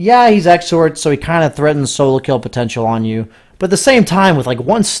 yeah, he's Exort, so he kind of threatens solo kill potential on you. But at the same time, with like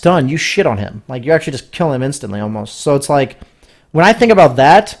one stun, you shit on him. Like you actually just kill him instantly almost. So it's like, when I think about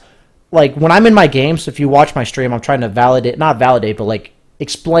that, like, when I'm in my games, if you watch my stream, I'm trying to validate, not validate, but, like,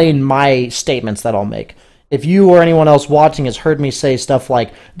 explain my statements that I'll make. If you or anyone else watching has heard me say stuff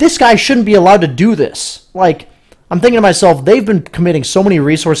like, this guy shouldn't be allowed to do this, like, I'm thinking to myself, they've been committing so many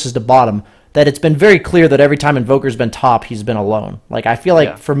resources to bottom that it's been very clear that every time Invoker's been top, he's been alone. Like, I feel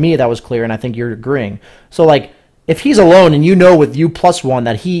like, for me, that was clear, and I think you're agreeing. So, like, if he's alone, and you know with you +1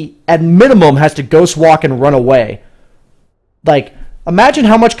 that he, at minimum, has to ghost walk and run away, like, imagine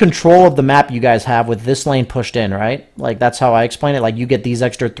how much control of the map you guys have with this lane pushed in, right? Like, that's how I explain it. Like, you get these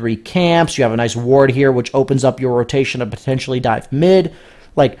extra 3 camps. You have a nice ward here, which opens up your rotation to potentially dive mid.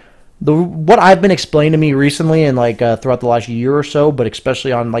 Like, what I've been explained to me recently and, like, throughout the last year or so, but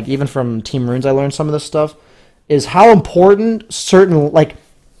especially on, like, even from Team Runes, I learned some of this stuff, is how important certain, like...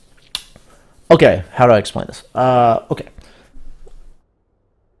 Okay, how do I explain this? Okay.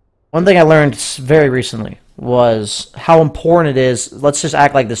 One thing I learned very recently was how important it is. Let's just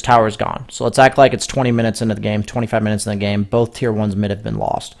act like this tower is gone. So let's act like it's 20 minutes into the game, 25 minutes in the game. Both tier 1s mid have been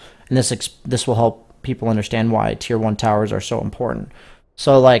lost. And this will help people understand why tier 1 towers are so important.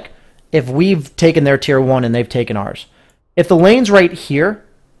 So like, if we've taken their tier 1 and they've taken ours, if the lane's right here,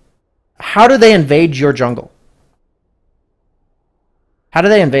 how do they invade your jungle? How do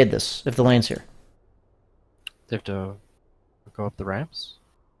they invade this if the lane's here? They have to go up the ramps.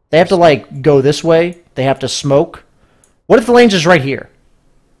 They have to like go this way. They have to smoke. What if the lane's just right here?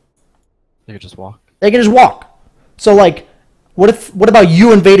 They could just walk. They can just walk. So like, what about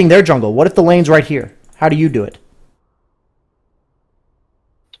you invading their jungle? What if the lane's right here? How do you do it?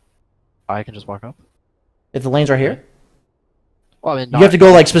 I can just walk up. If the lane's right here? Well, I mean, You have to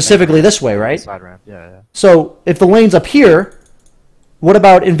go like specifically this way, right? Side ramp. Yeah. So if the lane's up here, what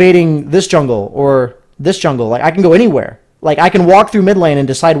about invading this jungle or this jungle? Like, I can go anywhere. Like, I can walk through mid lane and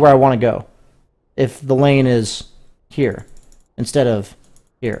decide where I want to go if the lane is here instead of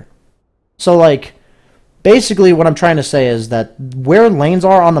here. So, like, basically what I'm trying to say is that where lanes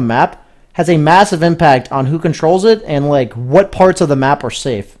are on the map has a massive impact on who controls it and, like, what parts of the map are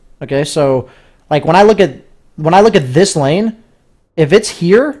safe. Okay, so, like, when I look at this lane, if it's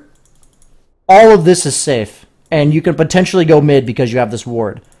here, all of this is safe. And you can potentially go mid because you have this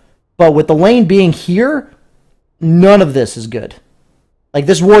ward. But with the lane being here, none of this is good. Like,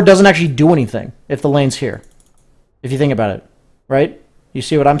 this ward doesn't actually do anything if the lane's here. If you think about it. Right? You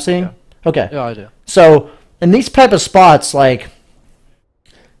see what I'm seeing? Yeah. Okay. Yeah, I do. So, in these type of spots, like,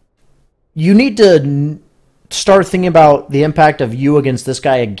 you need to start thinking about the impact of you against this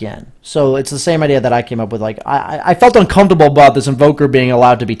guy again. So, it's the same idea that I came up with. Like, I felt uncomfortable about this Invoker being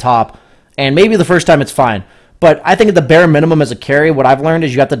allowed to be top. And maybe the first time it's fine. But I think at the bare minimum as a carry, what I've learned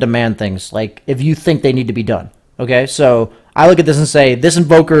is you have to demand things. Like, if you think they need to be done. Okay? So, I look at this and say, this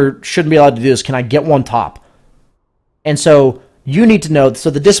Invoker shouldn't be allowed to do this. Can I get one top? And so, you need to know.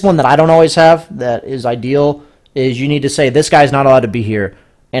 So, the discipline that I don't always have that is ideal is you need to say, this guy's not allowed to be here.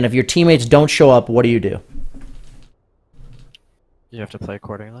 And if your teammates don't show up, what do? You have to play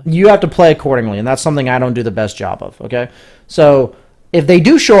accordingly. You have to play accordingly. And that's something I don't do the best job of. Okay? So, if they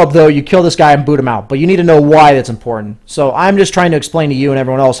do show up, though, you kill this guy and boot him out. But you need to know why that's important. So I'm just trying to explain to you and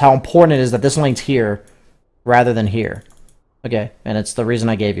everyone else how important it is that this lane's here rather than here. Okay? And it's the reason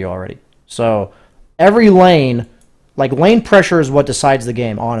I gave you already. So every lane, like, lane pressure is what decides the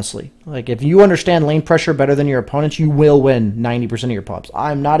game, honestly. Like, if you understand lane pressure better than your opponents, you will win 90% of your pubs.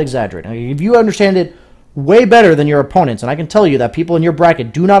 I'm not exaggerating. Like, if you understand it way better than your opponents, and I can tell you that people in your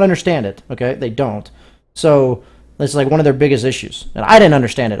bracket do not understand it, okay? They don't. So it's like one of their biggest issues. And I didn't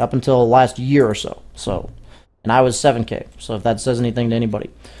understand it up until last year or so. And I was 7K. So if that says anything to anybody.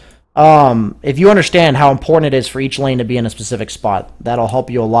 If you understand how important it is for each lane to be in a specific spot, that'll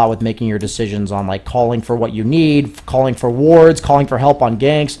help you a lot with making your decisions on, like, calling for what you need, calling for wards, calling for help on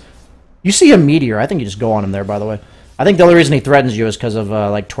ganks. You see a meteor. I think you just go on him there, by the way. I think the only reason he threatens you is because of,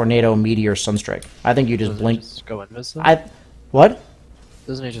 like, tornado, meteor, sunstrike. I think you just blink. He just go invis? What?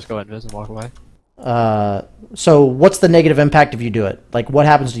 Doesn't he just go invis and walk away? So what's the negative impact if you do it? Like, what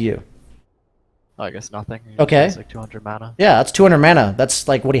happens to you? Oh, I guess nothing. Okay. It's like 200 mana. Yeah, that's 200 mana. That's,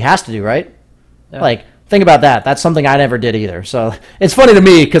 like, what he has to do, right? Yeah. Like, think about that. That's something I never did either. So it's funny to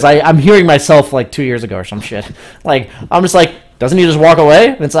me because I'm hearing myself, like, 2 years ago or some shit. Like, I'm just like, doesn't he just walk away?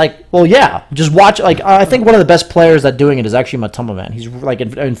 And it's like, well, yeah. Just watch. Like, I think one of the best players at doing it is actually Matumba Man. He's, like,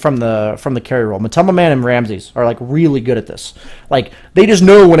 from the carry role. Matumba Man and Ramses are, like, really good at this. Like, they just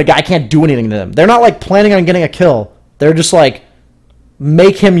know when a guy can't do anything to them. They're not, like, planning on getting a kill. They're just, like,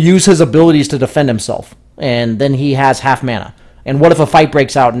 make him use his abilities to defend himself. And then he has half mana. And what if a fight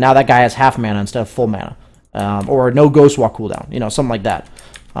breaks out and now that guy has half mana instead of full mana? Or no Ghost Walk cooldown. You know, something like that.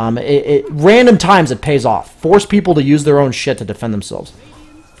 Random times it pays off. Force people to use their own shit to defend themselves.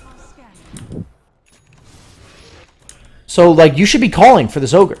 So, like, you should be calling for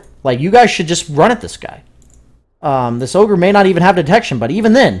this Ogre. Like, you guys should just run at this guy. This Ogre may not even have detection, but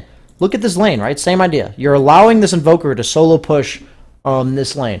even then, look at this lane, right? Same idea. You're allowing this Invoker to solo push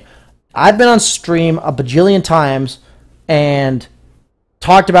this lane. I've been on stream a bajillion times and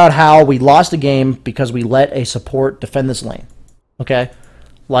talked about how we lost a game because we let a support defend this lane. Okay?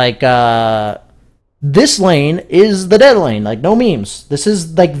 Like, this lane is the dead lane. Like, no memes. This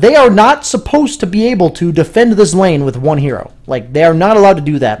is, like, they are not supposed to be able to defend this lane with one hero. Like, they are not allowed to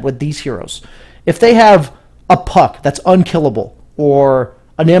do that with these heroes. If they have a Puck that's unkillable, or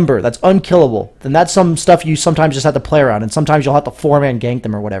an Ember that's unkillable, then that's some stuff you sometimes just have to play around, and sometimes you'll have to 4-man gank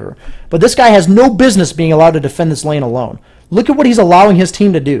them or whatever. But this guy has no business being allowed to defend this lane alone. Look at what he's allowing his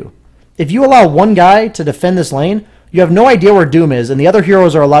team to do. If you allow one guy to defend this lane, you have no idea where Doom is, and the other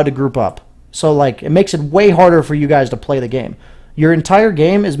heroes are allowed to group up. So, like, it makes it way harder for you guys to play the game. Your entire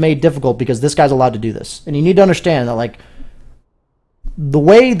game is made difficult because this guy's allowed to do this. And you need to understand that, like, the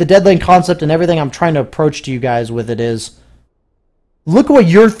way the dead lane concept and everything I'm trying to approach to you guys with it is, look at what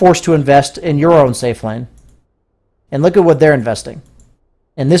you're forced to invest in your own safe lane. And look at what they're investing.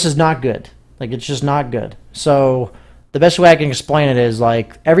 And this is not good. Like, it's just not good. So, the best way I can explain it is,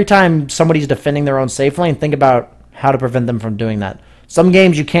 like, every time somebody's defending their own safe lane, think about how to prevent them from doing that. Some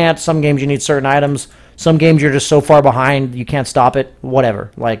games you can't. Some games you need certain items. Some games you're just so far behind you can't stop it.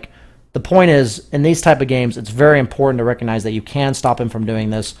 Whatever. Like, the point is, in these type of games, it's very important to recognize that you can stop him from doing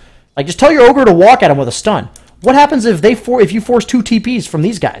this. Like, just tell your ogre to walk at him with a stun. What happens if if you force 2 TPs from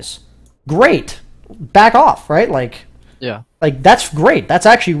these guys? Great. Back off, right? Like, Yeah. like, that's great. That's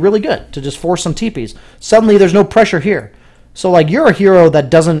actually really good to just force some TPs. Suddenly, there's no pressure here. So, like, you're a hero that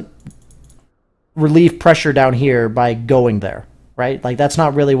doesn't relieve pressure down here by going there, right? Like, that's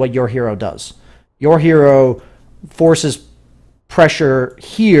not really what your hero does. Your hero forces pressure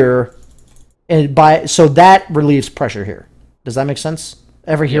here, and so that relieves pressure here. Does that make sense?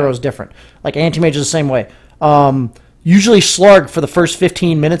 Every hero is different. Like, Anti-Mage is the same way. Usually, Slark, for the first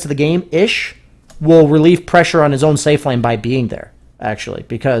 15 minutes of the game-ish, will relieve pressure on his own safe lane by being there, actually,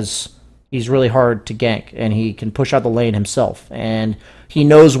 because he's really hard to gank, and he can push out the lane himself, and he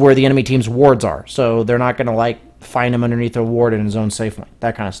knows where the enemy team's wards are, so they're not going to, like, find him underneath a ward in his own safe lane,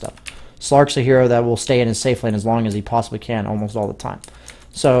 that kind of stuff. Slark's a hero that will stay in his safe lane as long as he possibly can, almost all the time.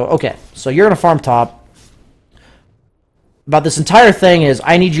 So, okay, so you're going to farm top. About this entire thing is,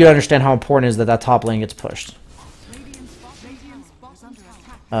 I need you to understand how important it is that that top lane gets pushed.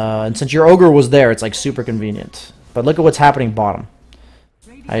 And since your ogre was there, it's like super convenient. But look at what's happening bottom.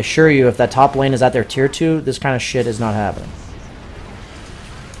 I assure you, if that top lane is at their tier 2, this kind of shit is not happening.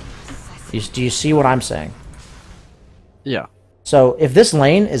 Do you see what I'm saying? Yeah. So if this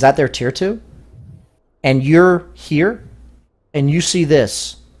lane is at their tier 2, and you're here, and you see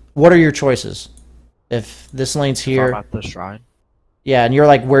this, what are your choices? If this lane's here... If I'm at the shrine. Yeah, and you're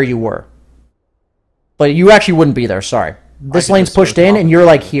like where you were. But you actually wouldn't be there, sorry. This lane's pushed in, and you're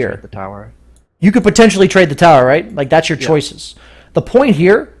like here. The tower. You could potentially trade the tower, right? Like, that's your choices. The point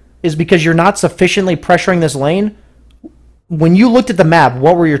here is because you're not sufficiently pressuring this lane. When you looked at the map,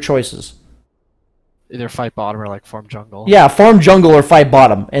 what were your choices? Either fight bottom or, like, farm jungle. Yeah, farm jungle or fight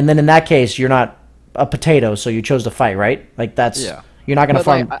bottom. And then in that case, you're not a potato, so you chose to fight, right? Like, that's... Yeah. You're not going to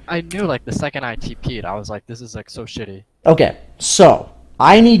farm... Like, I knew, like, the second I TP'd, I was like, this is, like, so shitty. Okay, so,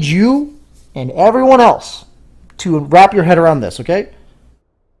 I need you and everyone else to wrap your head around this, okay?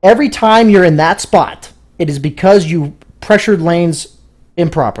 Every time you're in that spot, it is because you pressured lanes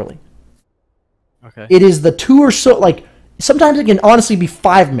improperly. Okay. It is the 2 or so, like, sometimes it can honestly be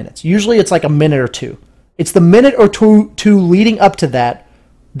 5 minutes. Usually it's like a minute or 2. It's the minute or two leading up to that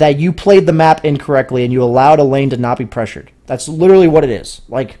you played the map incorrectly and you allowed a lane to not be pressured. That's literally what it is.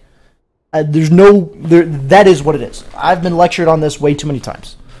 Like, that is what it is. I've been lectured on this way too many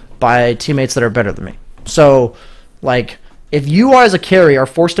times by teammates that are better than me. So, like, if you as a carry are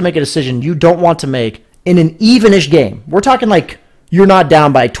forced to make a decision you don't want to make in an even-ish game, we're talking like you're not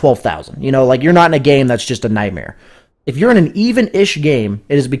down by 12,000. You know, like you're not in a game that's just a nightmare. If you're in an even-ish game,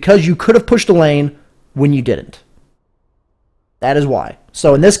 it is because you could have pushed a lane when you didn't. That is why.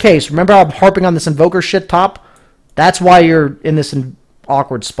 So in this case, remember how I'm harping on this invoker shit top? That's why you're in this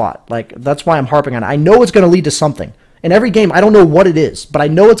awkward spot. Like, that's why I'm harping on it. I know it's going to lead to something. In every game, I don't know what it is, but I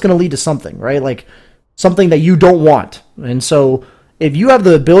know it's going to lead to something, right? Like, something that you don't want. And so, if you have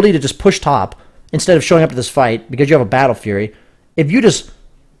the ability to just push top, instead of showing up to this fight, because you have a Battle Fury, if you just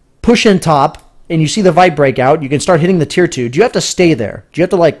push in top, and you see the fight break out, you can start hitting the tier 2. Do you have to stay there? Do you have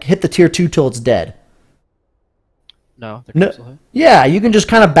to, like, hit the tier 2 till it's dead? No. No. Yeah, you can just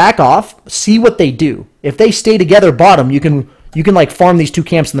kind of back off, see what they do. If they stay together bottom, you can like farm these 2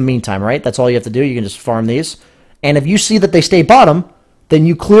 camps in the meantime, right? That's all you have to do. You can just farm these. And if you see that they stay bottom, then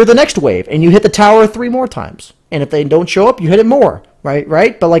you clear the next wave and you hit the tower 3 more times. And if they don't show up, you hit it more,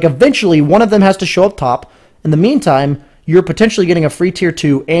 right? But like eventually one of them has to show up top. In the meantime, you're potentially getting a free tier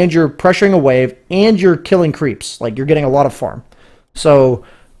 2 and you're pressuring a wave and you're killing creeps. Like, you're getting a lot of farm. So,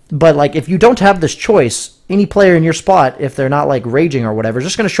 but like, if you don't have this choice, any player in your spot, if they're not like raging or whatever, is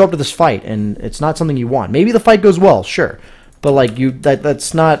just going to show up to this fight, and it's not something you want. Maybe the fight goes well, sure, but like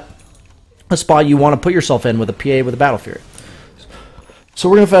that's not a spot you want to put yourself in with a PA with a Battle Fury. So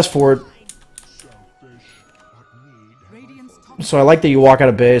we're going to fast forward. So I like that you walk out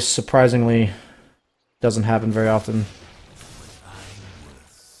of base. Surprisingly, doesn't happen very often.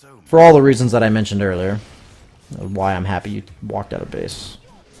 For all the reasons that I mentioned earlier, why I'm happy you walked out of base.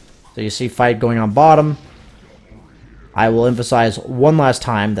 So you see fight going on bottom. I will emphasize one last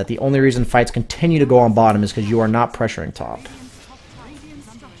time that the only reason fights continue to go on bottom is because you are not pressuring top. Radiant's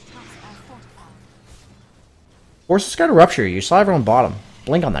structures are fortified. Force this guy to rupture you. You saw everyone bottom.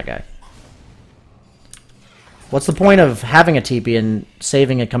 Blink on that guy. What's the point of having a TP and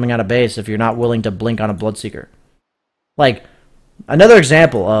saving it coming out of base if you're not willing to blink on a Bloodseeker? Like, another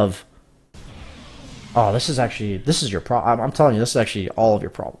example of... Oh, this is your problem. I'm telling you, this is actually all of your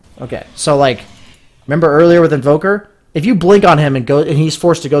problem. Okay, so like, remember earlier with Invoker? If you blink on him and he's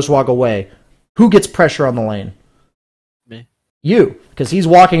forced to Ghost Walk away, who gets pressure on the lane? Me. You, because he's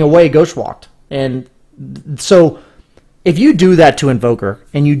walking away Ghost Walked. And so, if you do that to Invoker,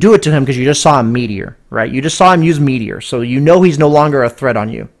 and you do it to him because you just saw him Meteor, right? You just saw him use Meteor, so you know he's no longer a threat on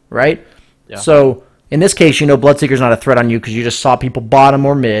you, right? Yeah. So, in this case, you know Bloodseeker's not a threat on you because you just saw people bottom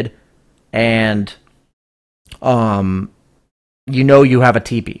or mid, and you know you have a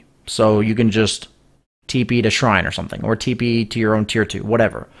TP. So you can just TP to Shrine or something, or TP to your own tier 2,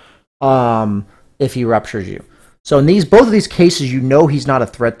 whatever. If he ruptures you. So in both of these cases, you know he's not a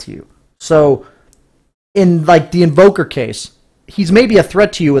threat to you. So in like the Invoker case, he's maybe a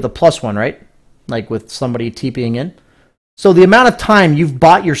threat to you with a +1, right? Like with somebody TPing in. So the amount of time you've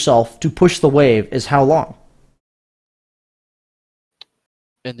bought yourself to push the wave is how long?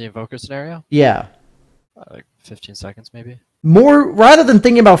 In the Invoker scenario? Yeah. Like 15 seconds, maybe? More, rather than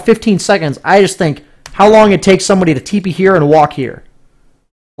thinking about 15 seconds, I just think how long it takes somebody to TP here and walk here.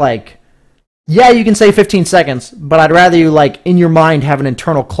 Like, yeah, you can say 15 seconds, but I'd rather you, like, in your mind have an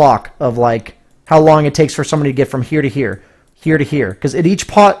internal clock of, like, how long it takes for somebody to get from here to here to here. Because at each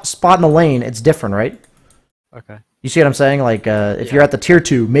spot in the lane, it's different, right? Okay. You see what I'm saying? Like, if you're at the tier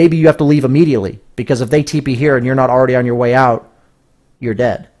 2, maybe you have to leave immediately. Because if they TP here and you're not already on your way out, you're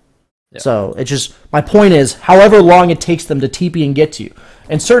dead. Yeah. So, it's just, my point is, however long it takes them to TP and get to you.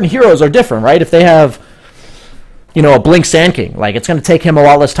 And certain heroes are different, right? If they have, you know, a Blink Sand King, like, it's going to take him a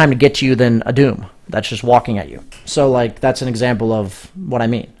lot less time to get to you than a Doom. That's just walking at you. So, like, that's an example of what I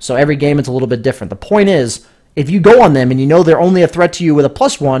mean. So, every game is a little bit different. The point is, if you go on them and you know they're only a threat to you with a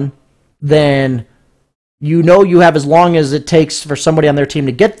 +1, then you know you have as long as it takes for somebody on their team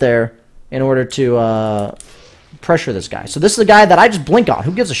to get there in order to pressure this guy. So, this is a guy that I just blink on.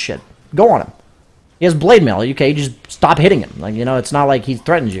 Who gives a shit? Go on him. He has Blade Mail. Okay, you just stop hitting him. Like, you know, it's not like he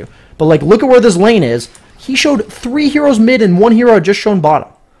threatens you. But, like, look at where this lane is. He showed 3 heroes mid and 1 hero just shown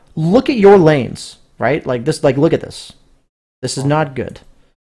bottom. Look at your lanes, right? Like, this, like, look at this. This is not good.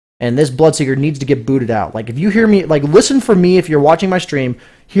 And this Bloodseeker needs to get booted out. Like, if you hear me, like, listen for me if you're watching my stream.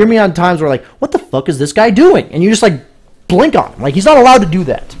 Hear me on times where, like, what the fuck is this guy doing? And you just, like, blink on him. Like, he's not allowed to do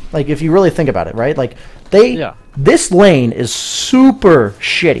that. Like, if you really think about it, right? Like, this lane is super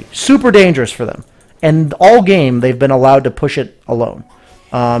shitty. Super dangerous for them. And all game, they've been allowed to push it alone.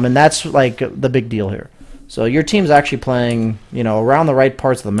 And that's, like, the big deal here. So your team's actually playing, you know, around the right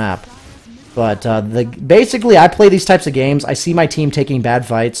parts of the map. But basically, I play these types of games. I see my team taking bad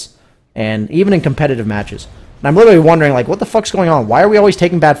fights, and even in competitive matches. And I'm literally wondering, like, what the fuck's going on? Why are we always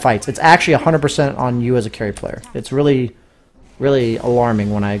taking bad fights? It's actually 100% on you as a carry player. It's really, really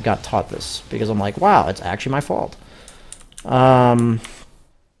alarming when I got taught this. Because I'm like, wow, it's actually my fault.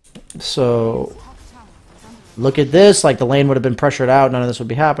 So... look at this, like the lane would have been pressured out, none of this would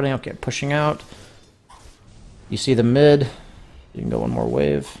be happening. Okay, pushing out. You see the mid. You can go one more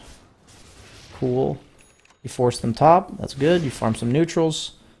wave. Cool. You force them top, that's good. You farm some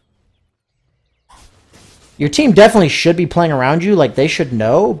neutrals. Your team definitely should be playing around you, like they should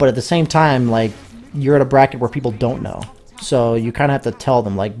know, but at the same time, like, you're at a bracket where people don't know. So you kind of have to tell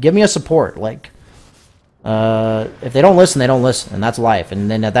them, like, give me a support, like... if they don't listen, they don't listen, and that's life. And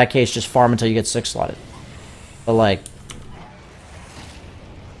then at that case, just farm until you get 6 slotted. But like,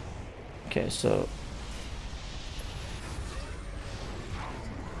 okay, so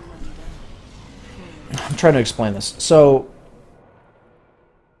I'm trying to explain this. So,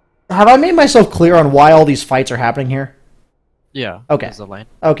 have I made myself clear on why all these fights are happening here? Yeah. Okay. The lane.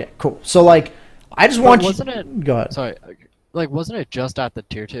 Okay, cool. So like, I just want wasn't it? Go ahead. Sorry, like, wasn't it just at the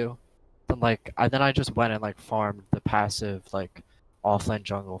tier 2? Then like, then I just went and like farmed the passive like offlane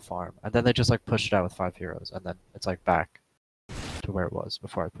jungle farm, and then they just like pushed it out with 5 heroes, and then it's like back to where it was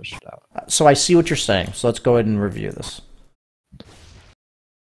before I pushed it out. So I see what you're saying. So let's go ahead and review this.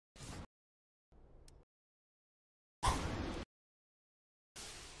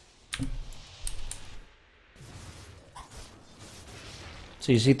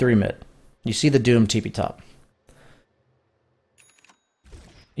 So you see 3 mid. You see the Doom TP top.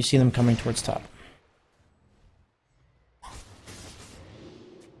 You see them coming towards top.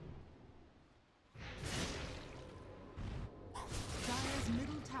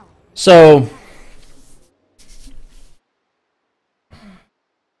 So,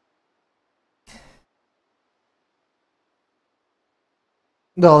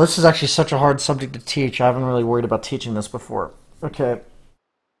 No, this is actually such a hard subject to teach. I haven't really worried about teaching this before. Okay.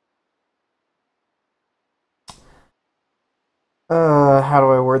 How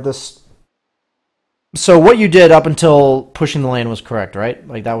do I word this? So what you did up until pushing the lane was correct, right?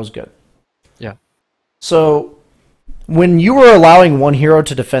 Like, that was good. Yeah. So, when you were allowing one hero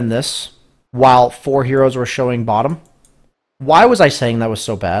to defend this, while 4 heroes were showing bottom, why was I saying that was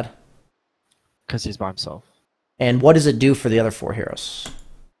so bad? Because he's by himself. And what does it do for the other 4 heroes?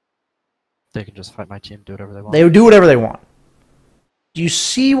 They can just fight my team, do whatever they want. They would do whatever they want. Do you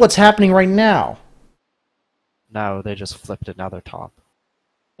see what's happening right now? Now they just flipped it, now they're top.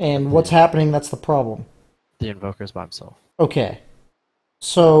 And what's happening, that's the problem. The Invoker's by himself. Okay.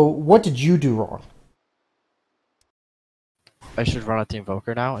 So, what did you do wrong? I should run at the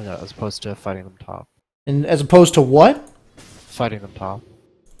Invoker now, as opposed to fighting them top. And as opposed to what? Fighting them top.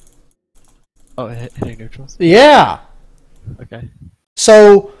 Oh, hitting neutrals? Yeah! Okay.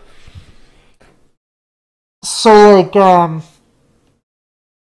 So, like,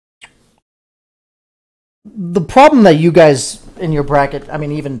 the problem that you guys in your bracket, I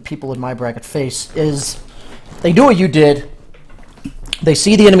mean, even people in my bracket face, is they do what you did. They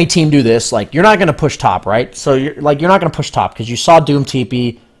see the enemy team do this. Like, you're not going to push top, right? So, you're not going to push top because you saw Doom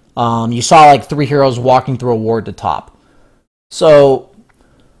TP. You saw, like, 3 heroes walking through a ward to top. So,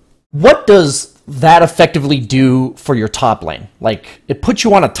 what does that effectively do for your top lane? Like, it puts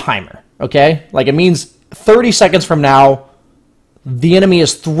you on a timer, okay? Like, it means 30 seconds from now, the enemy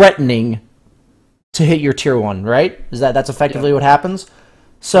is threatening to hit your tier 1, right? That's effectively what happens?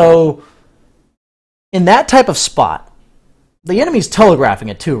 So, in that type of spot, the enemy's telegraphing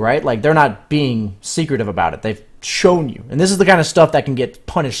it too, right? Like, they're not being secretive about it. They've shown you. And this is the kind of stuff that can get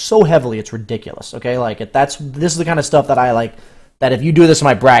punished so heavily, it's ridiculous, okay? Like, this is the kind of stuff that I like, that if you do this in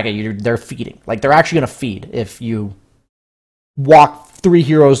my bracket, they're feeding. Like, they're actually going to feed if you walk 3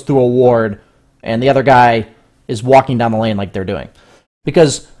 heroes through a ward and the other guy is walking down the lane like they're doing.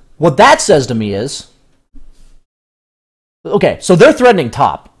 Because what that says to me is, okay, so they're threatening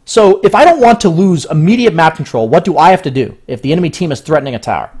top. So if I don't want to lose immediate map control, what do I have to do if the enemy team is threatening a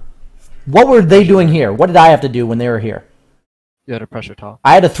tower? What were they doing here? What did I have to do when they were here? You had to pressure top.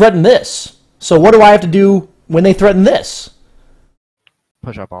 I had to threaten this. So what do I have to do when they threaten this?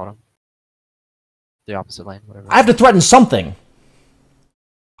 Push up bottom. The opposite lane, whatever. I have to threaten something.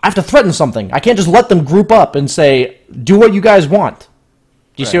 I can't just let them group up and say, do what you guys want.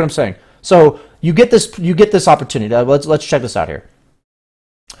 Do you see what I'm saying? So you get this opportunity. Let's check this out here.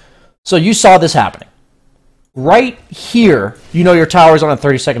 So you saw this happening. Right here, you know your tower's on a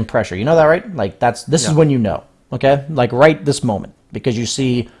 30-second pressure. You know that, right? Like, this is when you know, okay? Like, right this moment. Because you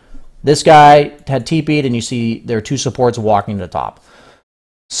see this guy had TP'd, and you see there are 2 supports walking to the top.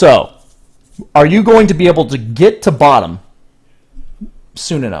 So, are you going to be able to get to bottom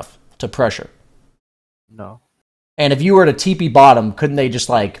soon enough to pressure? No. And if you were to TP bottom, couldn't they just,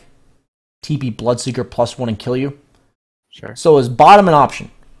 like, TP Bloodseeker +1 and kill you? Sure. So is bottom an option?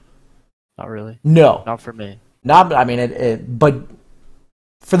 Not really. No. Not for me. Not, I mean, but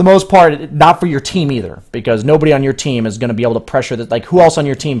for the most part, not for your team either, because nobody on your team is going to be able to pressure that. Like, who else on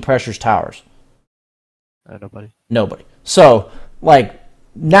your team pressures towers? Nobody. Nobody. So, like,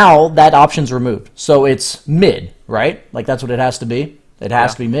 now that option's removed. So it's mid, right? Like, that's what it has to be. It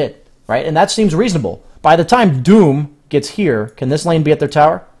has to be mid, right? And that seems reasonable. By the time Doom gets here, can this lane be at their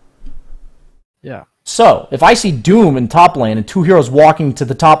tower? Yeah. So, if I see Doom in top lane and 2 heroes walking to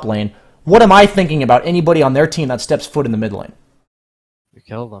the top lane, what am I thinking about anybody on their team that steps foot in the mid lane? You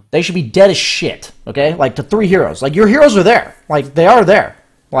kill them. They should be dead as shit, okay? Like, to 3 heroes. Like, your heroes are there. Like, they are there.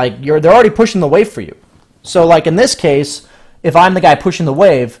 Like, they're already pushing the wave for you. So, like, in this case, if I'm the guy pushing the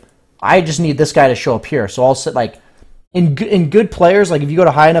wave, I just need this guy to show up here. So I'll sit, like, in good players, like, if you go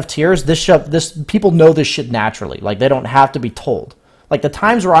to high enough tiers, people know this shit naturally. Like, they don't have to be told. Like, the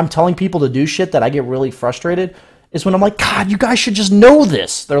times where I'm telling people to do shit that I get really frustrated is when I'm like, God, you guys should just know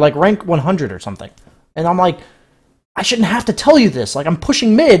this. They're like rank 100 or something. And I'm like, I shouldn't have to tell you this. Like, I'm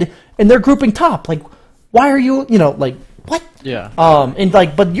pushing mid, and they're grouping top. Like, why are you, like, what? Yeah. And,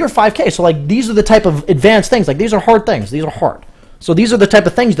 like, but you're 5K, so, like, these are the type of advanced things. Like, these are hard things. These are hard. So these are the type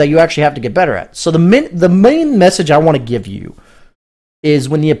of things that you actually have to get better at. So the main message I want to give you is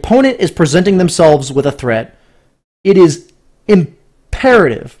when the opponent is presenting themselves with a threat, it is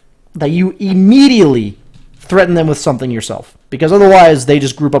imperative that you immediately threaten them with something yourself, because otherwise they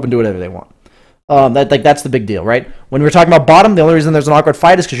just group up and do whatever they want. That's the big deal, right? When we're talking about bottom, the only reason there's an awkward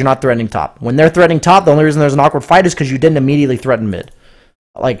fight is because you're not threatening top. When they're threatening top, the only reason there's an awkward fight is because you didn't immediately threaten mid.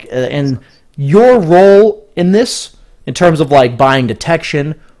 Like, and your role in this, in terms of, like, buying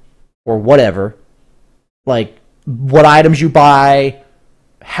detection or whatever, like, what items you buy,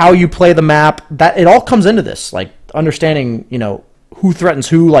 how you play the map, that it all comes into this. Like understanding, who threatens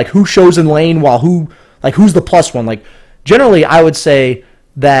who, like who shows in lane while who's the plus one. Like generally, I would say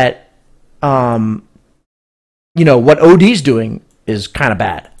that, what OD's doing is kind of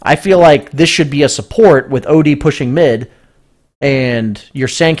bad. I feel like this should be a support with OD pushing mid and your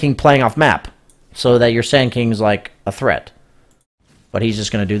Sand King playing off map so that your Sand King's like a threat. But he's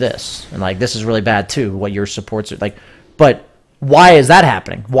just going to do this. And like this is really bad too, what your supports are like. But why is that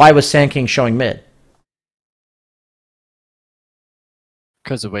happening? Why was Sand King showing mid?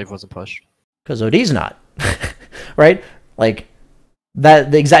 Because the wave wasn't pushed. Because OD's not. Right? Like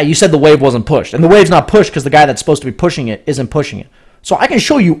you said the wave wasn't pushed. And the wave's not pushed because the guy that's supposed to be pushing it isn't pushing it. So I can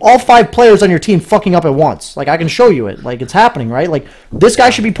show you all 5 players on your team fucking up at once. Like I can show you it. Like it's happening, right? Like this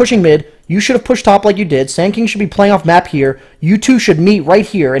guy should be pushing mid. You should have pushed top like you did. Sand King should be playing off map here. You two should meet right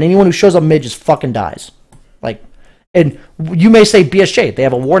here, and anyone who shows up mid just fucking dies. Like, and you may say BSJ, they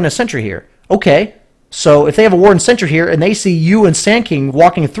have a ward and a sentry here. Okay, so if they have a ward and sentry here, and they see you and Sand King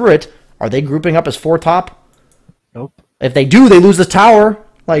walking through it, are they grouping up as 4 top? Nope. If they do, they lose the tower.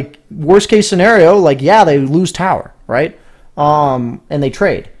 Like worst case scenario, like yeah, they lose tower, right? And they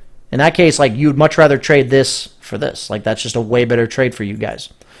trade. In that case, like you'd much rather trade this for this. Like that's just a way better trade for you guys.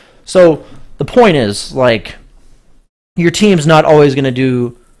 So the point is, like, your team's not always going to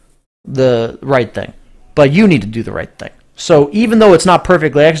do the right thing, but you need to do the right thing. So even though it's not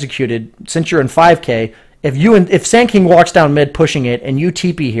perfectly executed, since you're in 5K, if Sand King walks down mid pushing it and you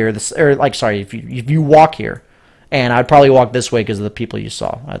TP here, if you walk here, and I'd probably walk this way because of the people you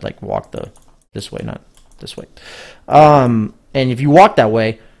saw. I'd like walk this way, not this way. And if you walk that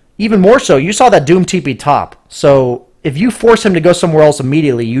way, even more so, you saw that Doom TP top. So if you force him to go somewhere else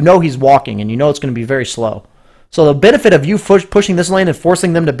immediately, you know he's walking, and you know it's going to be very slow. So the benefit of you pushing this lane and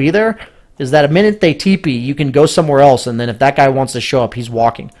forcing them to be there is that a minute they TP, you can go somewhere else, and then if that guy wants to show up, he's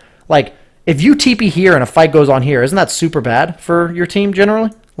walking. Like, if you TP here and a fight goes on here, isn't that super bad for your team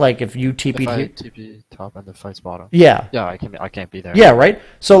generally? Like, if you TP here. TP top and the fight's bottom. Yeah. Yeah, I can't be there. Yeah, right?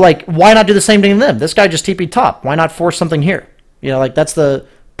 So, like, why not do the same thing to them? This guy just TP top. Why not force something here? Like, that's the...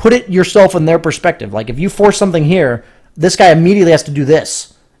 Put it yourself in their perspective. Like, if you force something here, this guy immediately has to do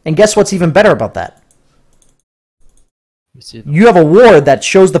this. And guess what's even better about that? You have a ward that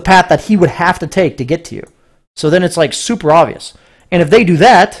shows the path that he would have to take to get to you. So then it's, like, super obvious. And if they do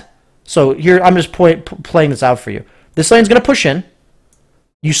that... So, here, I'm just playing this out for you. This lane's going to push in.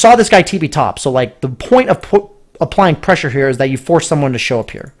 You saw this guy TP top. So, like, the point of applying pressure here is that you force someone to show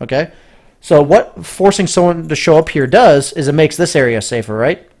up here. Okay? So, what forcing someone to show up here does is it makes this area safer,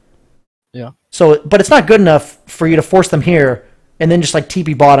 right? Yeah. So, but it's not good enough for you to force them here and then just like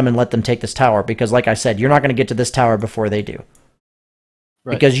TP bottom and let them take this tower because, like I said, you're not going to get to this tower before they do.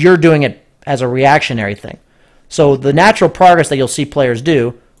 Right. Because you're doing it as a reactionary thing. So the natural progress that you'll see players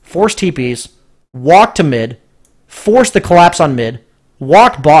do, force TPs, walk to mid, force the collapse on mid,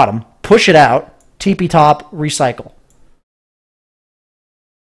 walk bottom, push it out, TP top, recycle.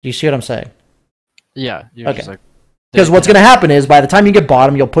 Do you see what I'm saying? Yeah. Okay. Because what's going to happen is, by the time you get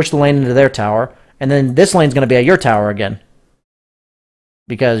bottom, you'll push the lane into their tower, and then this lane's going to be at your tower again.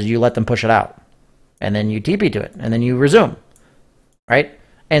 Because you let them push it out. And then you TP to it, and then you resume. Right?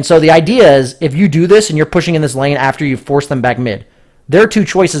 And so the idea is, if you do this and you're pushing in this lane after you force them back mid, their 2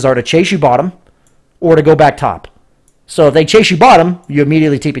 choices are to chase you bottom, or to go back top. So if they chase you bottom, you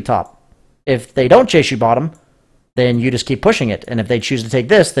immediately TP top. If they don't chase you bottom, then you just keep pushing it. And if they choose to take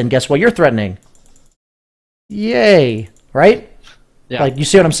this, then guess what you're threatening? Yay, right? Yeah. Like, you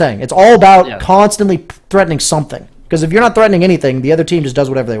see what I'm saying? It's all about constantly threatening something. Because if you're not threatening anything, the other team just does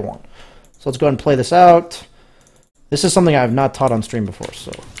whatever they want. So let's go ahead and play this out. This is something I have not taught on stream before,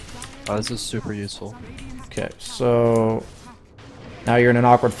 so... Oh, this is super useful. Okay, so... Now you're in an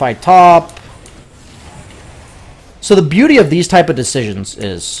awkward fight top. So the beauty of these type of decisions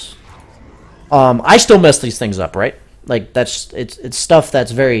is... I still mess these things up, right? Like, it's stuff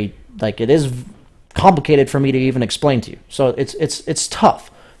that's very... Like, it is complicated for me to even explain to you. So it's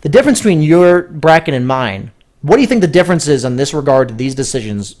tough. The difference between your bracket and mine, what do you think the difference is in this regard to these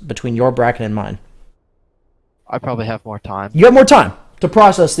decisions between your bracket and mine? I probably have more time. You have more time to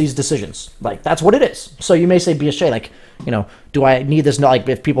process these decisions. Like, that's what it is. So you may say, BSJ, like, do I need this? Like,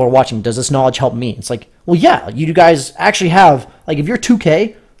 if people are watching, does this knowledge help me? It's like, well, yeah, you guys actually have, like, if you're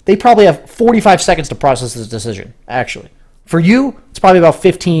 2K, they probably have 45 seconds to process this decision, actually. For you, it's probably about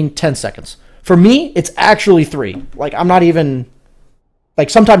 10 seconds. For me, it's actually 3. Like, I'm not even, like,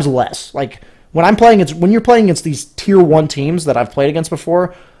 sometimes less. Like, when you're playing against these tier 1 teams that I've played against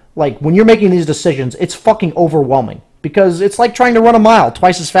before, like, when you're making these decisions, it's fucking overwhelming. because it's like trying to run a mile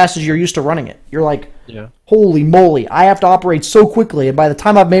twice as fast as you're used to running it. You're like, Yeah. holy moly, I have to operate so quickly, and by the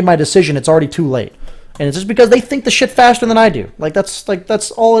time I've made my decision, it's already too late. And it's just because they think the shit faster than I do.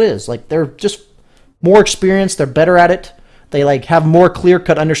 That's all it is. Like, they're just more experienced, they're better at it. They like have more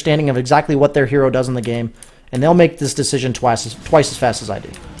clear-cut understanding of exactly what their hero does in the game, and they'll make this decision twice as fast as I do.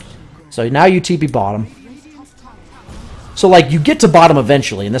 So now you TP bottom. So like you get to bottom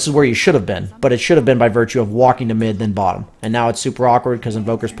eventually, and this is where you should have been, but it should have been by virtue of walking to mid then bottom. And now it's super awkward because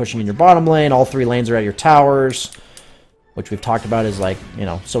Invoker's pushing in your bottom lane, all 3 lanes are at your towers, which we've talked about is like, you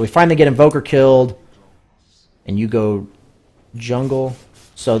know, so we finally get Invoker killed, and you go jungle.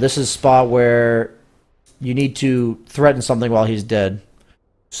 So this is a spot where you need to threaten something while he's dead.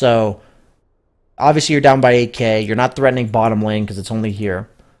 So, obviously you're down by 8k. You're not threatening bottom lane because it's only here.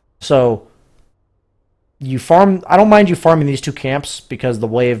 So, you farm... I don't mind you farming these 2 camps because the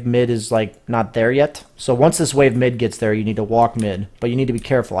wave mid is, like, not there yet. So, once this wave mid gets there, you need to walk mid. But you need to be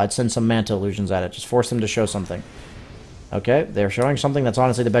careful. I'd send some Manta Illusions at it. Just force them to show something. Okay? They're showing something. That's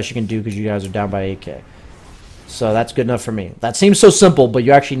honestly the best you can do because you guys are down by 8k. So that's good enough for me. That seems so simple, but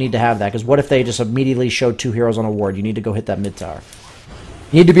you actually need to have that. Because what if they just immediately showed 2 heroes on a ward? You need to go hit that mid tower.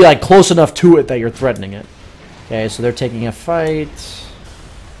 You need to be like close enough to it that you're threatening it. Okay, so they're taking a fight.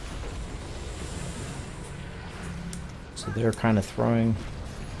 So they're kind of throwing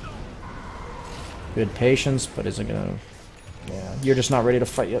good patience, but isn't gonna... Yeah, you're just not ready to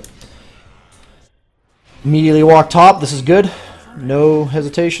fight yet. Immediately walk top. This is good. No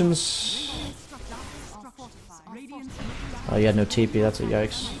hesitations. Oh, you had no TP, that's a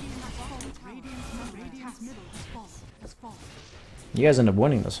yikes. You guys end up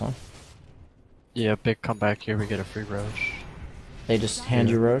winning this, huh? Yeah, big comeback here, we get a free Roche. They just hand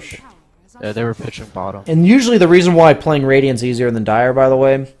you Roche? Yeah, they were pitching bottom. And usually the reason why playing Radiant's easier than Dire, by the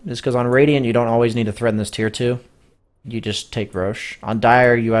way, is because on Radiant you don't always need to threaten this tier 2. You just take Roche. On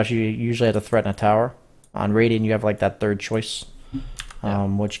Dire you actually usually have to threaten a tower. On Radiant you have like that third choice,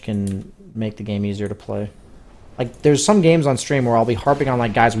 which can make the game easier to play. Like, there's some games on stream where I'll be harping on,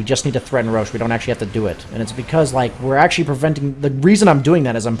 like, guys, we just need to threaten Roche. We don't actually have to do it. And it's because, like, we're actually preventing... The reason I'm doing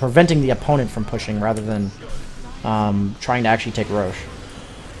that is I'm preventing the opponent from pushing rather than trying to actually take Roche.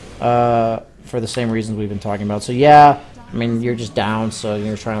 For the same reasons we've been talking about. So, yeah, I mean, you're just down, so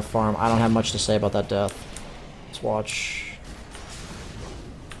you're trying to farm. I don't have much to say about that death. Let's watch.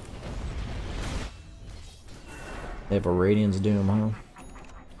 They have a Radiant's Doom, huh?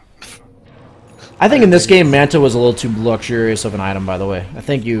 I think in this game, Manta was a little too luxurious of an item, by the way. I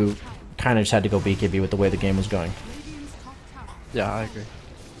think you kind of just had to go BKB with the way the game was going. Yeah, I agree.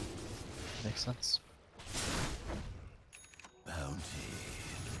 Makes sense.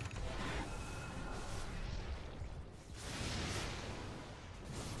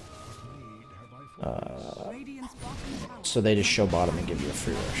 So they just show bottom and give you a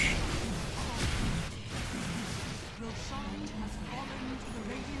free rush.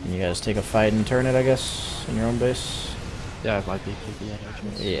 And you guys take a fight and turn it, I guess, in your own base? Yeah, it might be PB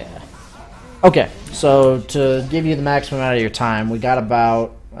energies. Yeah. Okay, so to give you the maximum out of your time, we got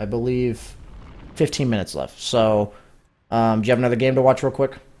about, I believe, 15 minutes left. So, do you have another game to watch real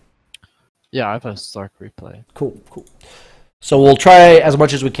quick? Yeah, I have a Slark replay. Cool, cool. So we'll try as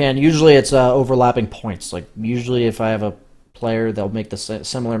much as we can. Usually it's overlapping points. Like, usually if I have a player, they'll make the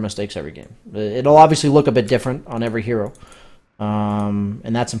similar mistakes every game. It'll obviously look a bit different on every hero.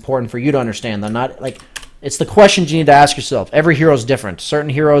 And that's important for you to understand. They're not like it's the questions you need to ask yourself. Every hero is different. Certain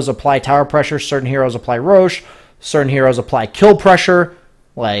heroes apply tower pressure. Certain heroes apply Roche. Certain heroes apply kill pressure.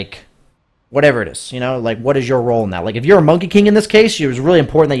 Like whatever it is, you know. Like what is your role in that? Like if you're a Monkey King in this case, it was really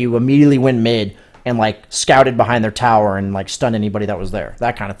important that you immediately win mid and like scouted behind their tower and like stun anybody that was there.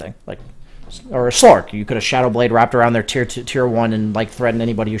 That kind of thing. Like or a Slark, you could have Shadow Blade wrapped around their tier 1 and like threatened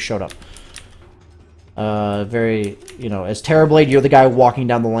anybody who showed up. Very, you know, as Terrorblade, you're the guy walking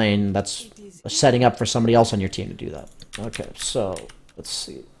down the lane. That's setting up for somebody else on your team to do that. Okay, so let's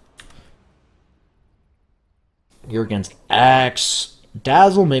see. You're against Axe,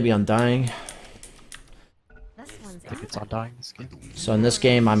 Dazzle, maybe Undying. I think it's Undying this game. So in this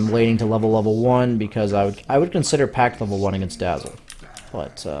game, I'm waiting to level 1 because I would consider Pact level 1 against Dazzle,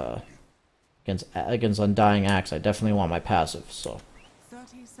 but against Undying Axe, I definitely want my passive. So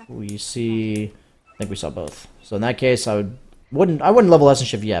we see. I think we saw both. So in that case, I wouldn't level Essence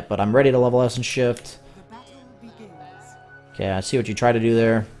Shift yet, but I'm ready to level Essence Shift. Okay, I see what you tried to do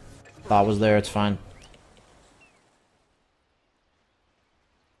there. Thought was there, it's fine.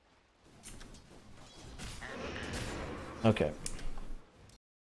 Okay.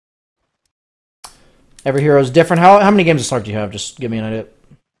 Every hero is different. How many games of Slark do you have? Just give me an idea.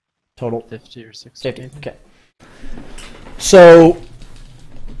 Total? 50 or 60. 50. Okay. So,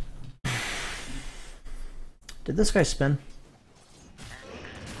 did this guy spin?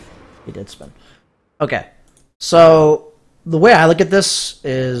 He did spin. Okay. So, the way I look at this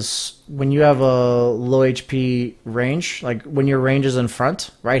is when you have a low HP range, like when your range is in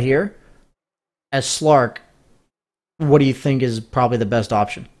front, right here, as Slark, what do you think is probably the best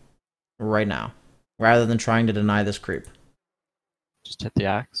option right now, rather than trying to deny this creep? Just hit the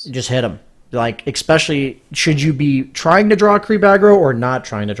axe. Just hit him. Like, especially, should you be trying to draw creep aggro or not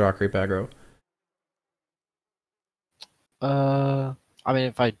trying to draw creep aggro? I mean,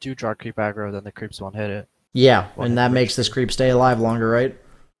 if I do draw creep aggro, then the creeps won't hit it. Yeah, Well, and that makes this creep stay alive longer, right?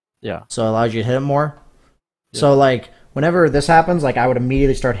 Yeah. So it allows you to hit him more. Yeah. So, like, whenever this happens, like, I would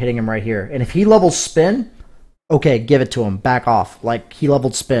immediately start hitting him right here. And if he levels spin, okay, give it to him. Back off. Like, he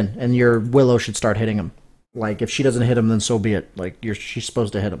leveled spin, and your Willow should start hitting him. Like, if she doesn't hit him, then so be it. Like, she's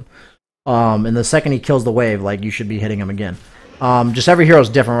supposed to hit him. And the second he kills the wave, like, you should be hitting him again. Just every hero is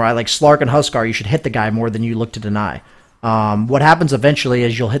different, right? Like, Slark and Huskar, you should hit the guy more than you look to deny. What happens eventually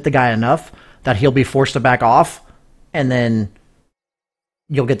is you'll hit the guy enough that he'll be forced to back off, and then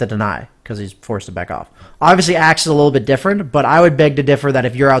you'll get the deny, because he's forced to back off. Obviously, Axe is a little bit different, but I would beg to differ that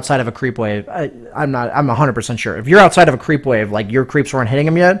if you're outside of a creep wave, I'm 100% sure. If you're outside of a creep wave, like, your creeps weren't hitting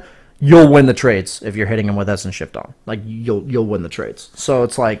him yet, you'll win the trades if you're hitting him with Essence Shift on. Like, you'll win the trades. So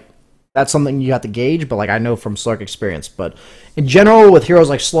it's like, that's something you have to gauge, but like I know from Slark experience. But in general, with heroes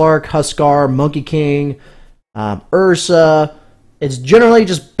like Slark, Huskar, Monkey King, Ursa, it's generally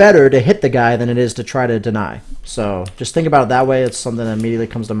just better to hit the guy than it is to try to deny. So just think about it that way. It's something that immediately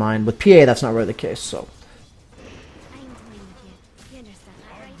comes to mind. With PA, that's not really the case. So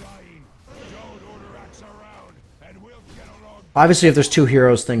obviously, if there's two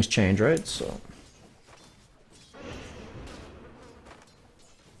heroes, things change, right? So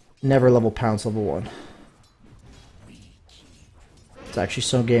never level Pounce level 1. It's actually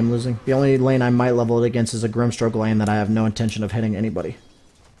so game losing. The only lane I might level it against is a Grimstroke lane that I have no intention of hitting anybody.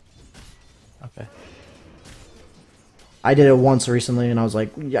 Okay. I did it once recently and I was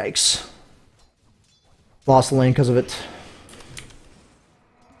like, yikes. Lost the lane because of it.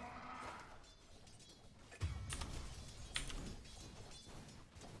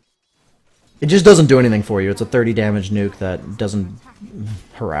 It just doesn't do anything for you. It's a 30 damage nuke that doesn't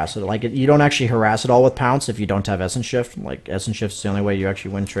harass it. Like, you don't actually harass it all with Pounce if you don't have Essence Shift. Like, Essence Shift is the only way you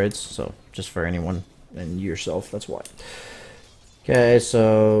actually win trades. So, just for anyone and yourself, that's why. Okay,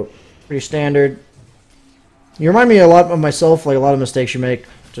 so, pretty standard. You remind me a lot of myself, like a lot of mistakes you make.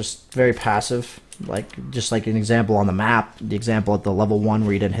 Just very passive. Like, just like an example on the map. The example at the level 1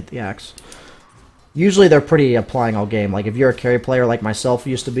 where you didn't hit the axe. Usually they're pretty applying all game. Like, if you're a carry player like myself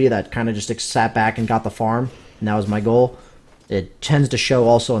used to be, that kind of just sat back and got the farm, and that was my goal, it tends to show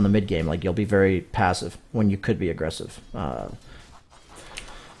also in the mid game. Like, you'll be very passive when you could be aggressive.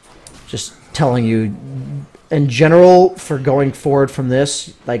 Just telling you, in general, for going forward from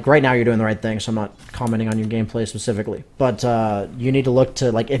this, like, right now you're doing the right thing, so I'm not commenting on your gameplay specifically. But you need to look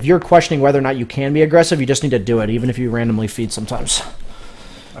to, like, if you're questioning whether or not you can be aggressive, you just need to do it, even if you randomly feed sometimes.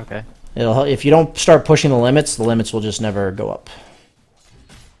 Okay. If you don't start pushing the limits will just never go up.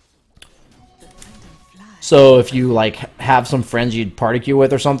 So if you like have some friends you'd party queue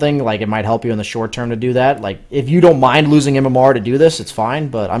with or something, like it might help you in the short term to do that. Like if you don't mind losing MMR to do this, it's fine.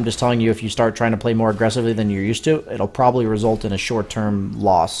 But I'm just telling you, if you start trying to play more aggressively than you're used to, it'll probably result in a short term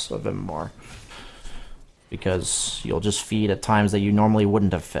loss of MMR. Because you'll just feed at times that you normally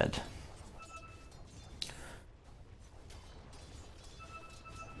wouldn't have fed.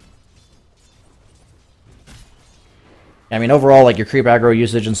 I mean, overall, like, your creep aggro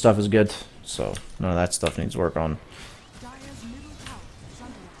usage and stuff is good, so none of that stuff needs work on.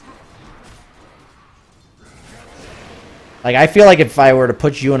 Like, I feel like if I were to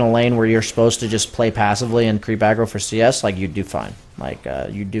put you in a lane where you're supposed to just play passively and creep aggro for CS, like, you'd do fine. Like,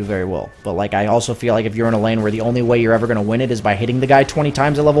 you'd do very well. But, like, I also feel like if you're in a lane where the only way you're ever going to win it is by hitting the guy 20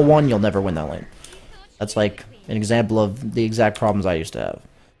 times at level 1, you'll never win that lane. That's, like, an example of the exact problems I used to have.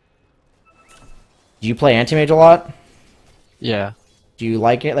 Do you play anti-mage a lot? Yeah. Do you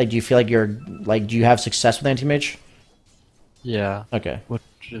like it? Like, do you feel like do you have success with anti-mage? Yeah. Okay. Which,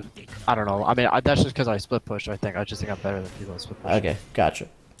 I don't know. I mean, that's just because I split push, I think. I just think I'm better than people that split push. Okay, gotcha.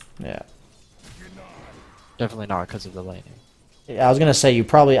 Yeah. Definitely not because of the laning. I was gonna say,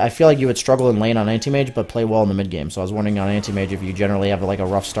 I feel like you would struggle in lane on anti-mage, but play well in the mid game. So I was wondering on anti-mage if you generally have like a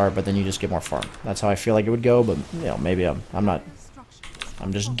rough start, but then you just get more farm. That's how I feel like it would go, but you know, maybe I'm not.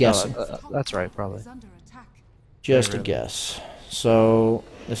 I'm just guessing. That's right, probably. Just a guess. So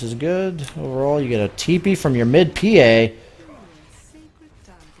this is good overall. You get a TP from your mid PA.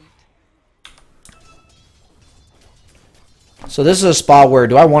 So this is a spot where,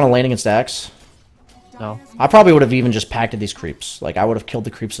 do I want to lane against Axe? No. I probably would have even just packed these creeps. Like, I would have killed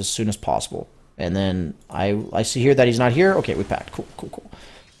the creeps as soon as possible. And then I see here that he's not here. Okay, we packed. Cool, cool, cool.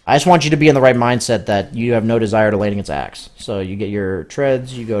 I just want you to be in the right mindset that you have no desire to lane against Axe. So you get your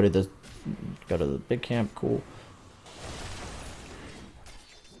treads, you go to the big camp. Cool.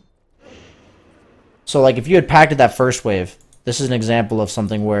 So, like, if you had packed that first wave, this is an example of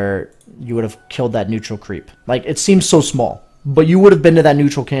something where you would have killed that neutral creep. Like, it seems so small, but you would have been to that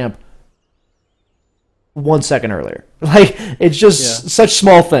neutral camp 1 second earlier. Like, it's just such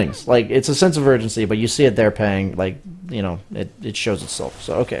small things. Like, it's a sense of urgency, but you see it there paying, like, you know, it shows itself.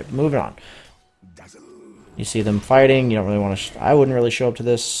 So, okay, moving on. You see them fighting. You don't really want to... I wouldn't really show up to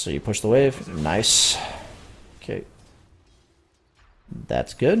this, so you push the wave. Nice. Okay.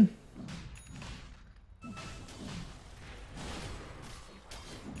 That's good.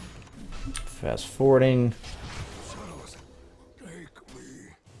 Fast forwarding.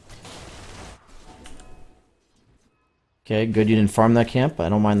 Okay, good you didn't farm that camp. I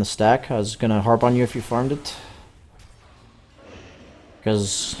don't mind the stack. I was gonna harp on you if you farmed it.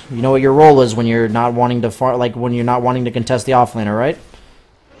 Because you know what your role is when you're not wanting to farm, like when you're not wanting to contest the offlaner, right?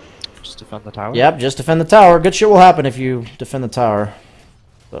 Just defend the tower? Yep, just defend the tower. Good shit will happen if you defend the tower.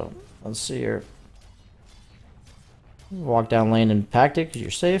 So, let's see here. Walk down lane and pact it because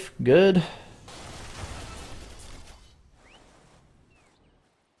you're safe. Good.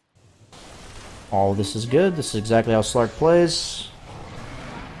 All this is good. This is exactly how Slark plays.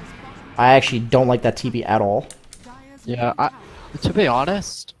 I actually don't like that TP at all. Yeah, to be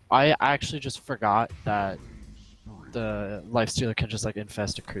honest, I actually just forgot that the lifestealer can just like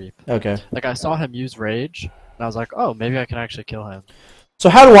infest a creep. Okay. Like I saw him use rage, and I was like, oh, maybe I can actually kill him. So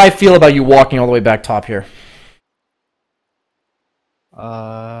how do I feel about you walking all the way back top here?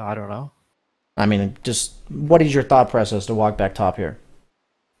 I don't know. I mean, just what is your thought process to walk back top here?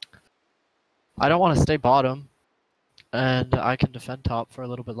 I don't want to stay bottom, and I can defend top for a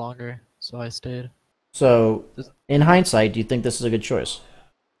little bit longer, so I stayed. So, in hindsight, do you think this is a good choice?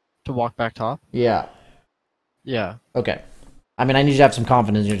 To walk back top? Yeah. Yeah. Okay. I mean, I need you to have some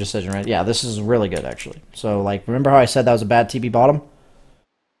confidence in your decision, right? Yeah, this is really good, actually. So, like, remember how I said that was a bad TP bottom?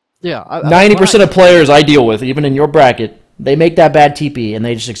 Yeah. 90% of players I deal with, even in your bracket, they make that bad TP, and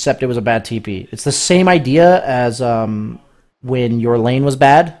they just accept it was a bad TP. It's the same idea as when your lane was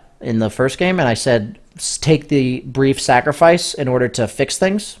bad in the first game, and I said take the brief sacrifice in order to fix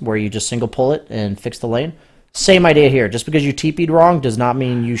things, where you just single pull it and fix the lane. Same idea here. Just because you TP'd wrong does not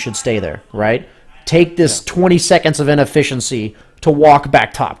mean you should stay there, right? Take this 20 seconds of inefficiency to walk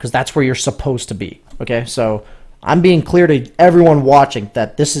back top, because that's where you're supposed to be, okay? So I'm being clear to everyone watching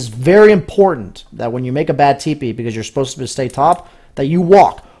that this is very important, that when you make a bad TP because you're supposed to stay top, that you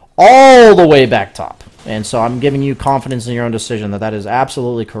walk all the way back top. And so I'm giving you confidence in your own decision that that is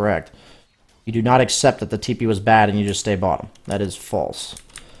absolutely correct. You do not accept that the TP was bad and you just stay bottom. That is false.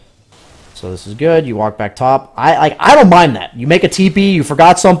 So this is good. You walk back top. I don't mind that. You make a TP, you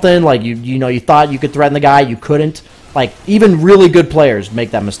forgot something, like you know you thought you could threaten the guy, you couldn't. Like even really good players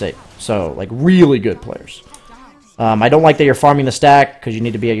make that mistake. So like really good players. I don't like that you're farming the stack because you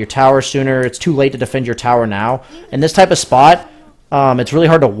need to be at your tower sooner. It's too late to defend your tower now. In this type of spot, it's really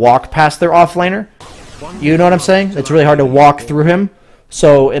hard to walk past their offlaner. You know what I'm saying? It's really hard to walk through him.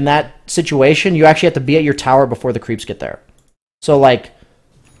 So in that situation, you actually have to be at your tower before the creeps get there. So like,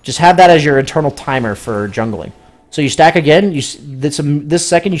 just have that as your internal timer for jungling. So you stack again. This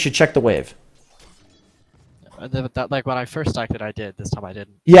second you should check the wave. Like when I first stacked it, I did. This time I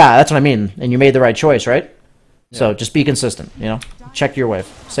didn't. Yeah, that's what I mean. And you made the right choice, right? Yeah. So just be consistent. You know, check your wave.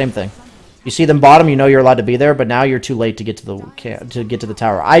 Same thing. You see them bottom, you know you're allowed to be there, but now you're too late to get to the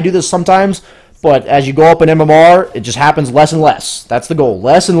tower. I do this sometimes. But as you go up in MMR, it just happens less and less. That's the goal,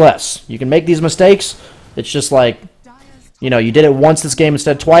 less and less. You can make these mistakes. It's just like, you know, you did it once this game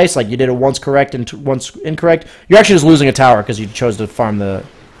instead of twice. Like you did it once correct and once incorrect. You're actually just losing a tower because you chose to farm the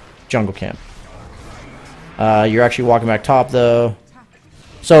jungle camp. You're actually walking back top though.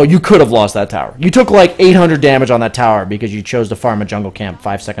 So you could have lost that tower. You took like 800 damage on that tower because you chose to farm a jungle camp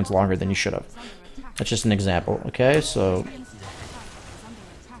 5 seconds longer than you should have. That's just an example. Okay, so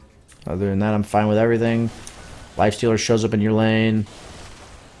other than that, I'm fine with everything. Lifestealer shows up in your lane.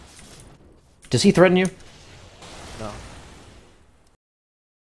 Does he threaten you? No.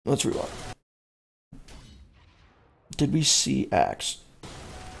 Let's rewind. Did we see Axe?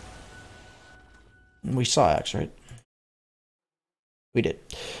 We saw Axe, right? We did.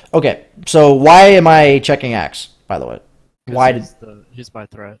 Okay, so why am I checking Axe, by the way? Why did... He's my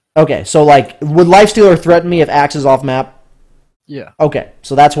threat. Okay, so like, would Lifestealer threaten me if Axe is off map? Yeah. Okay,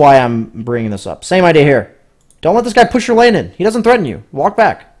 so that's why I'm bringing this up. Same idea here. Don't let this guy push your lane in. He doesn't threaten you. Walk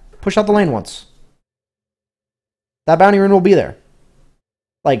back. Push out the lane once. That bounty rune will be there.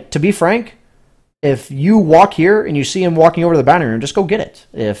 Like, to be frank, if you walk here and you see him walking over to the bounty rune, just go get it.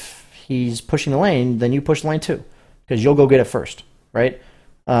 If he's pushing the lane, then you push the lane too. Because you'll go get it first, right?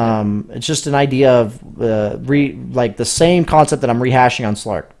 It's just an idea of like the same concept that I'm rehashing on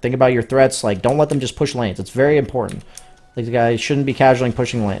Slark. Think about your threats. Like, don't let them just push lanes. It's very important. These guys shouldn't be casually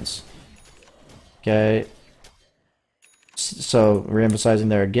pushing lanes. Okay. So, re-emphasizing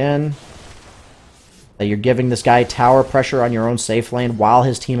there again. That you're giving this guy tower pressure on your own safe lane while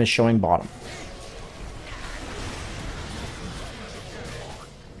his team is showing bottom.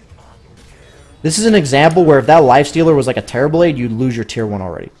 This is an example where if that lifestealer was like a Terror Blade, you'd lose your tier 1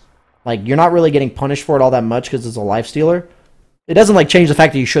 already. Like, you're not really getting punished for it all that much because it's a lifestealer. It doesn't like change the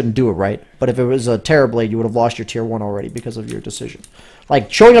fact that you shouldn't do it, right? But if it was a Terror Blade, you would have lost your tier 1 already because of your decision.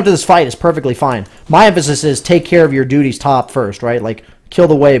 Like, showing up to this fight is perfectly fine. My emphasis is take care of your duties top first, right? Like, kill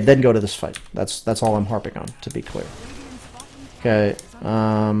the wave, then go to this fight. That's all I'm harping on, to be clear. Okay,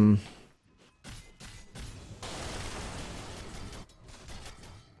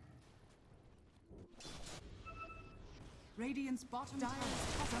 Radiant's bottom tower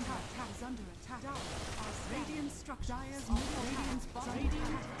is under attack. Radiant structure. Radiant's bottom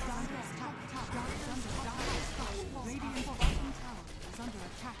Radiant's bottom tower is under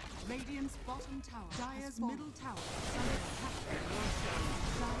attack. Radiant's bottom tower. Dire's middle tower is under attack.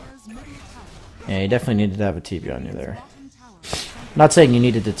 Dire's middle tower. yeah, you definitely needed to have a TP on you there. Not saying you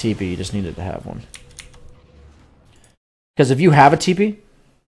needed to TP, you just needed to have one. Because if you have a TP,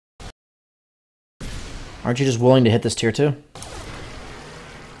 aren't you just willing to hit this tier 2?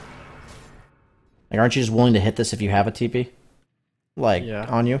 Like, aren't you just willing to hit this if you have a TP? Like, Yeah.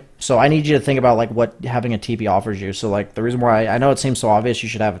 on you? So I need you to think about, like, what having a TP offers you. So, like, the reason why I know it seems so obvious you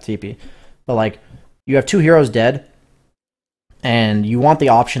should have a TP. But, like, you have 2 heroes dead, and you want the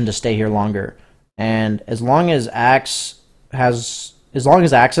option to stay here longer. And as long as Axe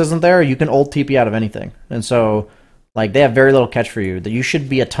isn't there, you can ult TP out of anything. And so, like, they have very little catch for you. That you should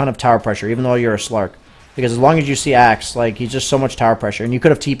be a ton of tower pressure, even though you're a Slark. Because as long as you see Axe, like, he's just so much tower pressure. And you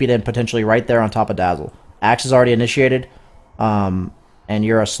could have TP'd in potentially right there on top of Dazzle. Axe is already initiated, and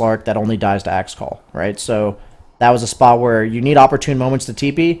you're a Slark that only dies to Axe Call, right? So that was a spot where you need opportune moments to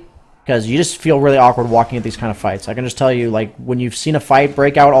TP, because you just feel really awkward walking at these kind of fights. I can just tell you, like, when you've seen a fight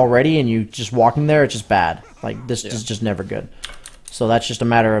break out already and you just walking there, it's just bad. Like, this is just never good. So that's just a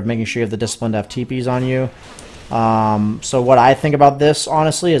matter of making sure you have the discipline to have TPs on you. So what I think about this,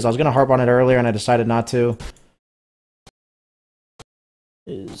 honestly, is I was going to harp on it earlier and I decided not to.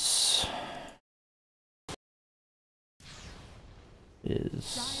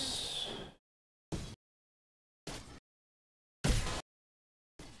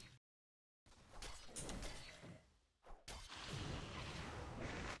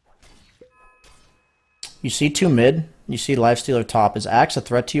 You see 2 mid, you see Lifestealer top. Is Axe a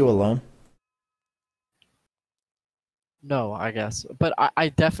threat to you alone? No, I guess. But I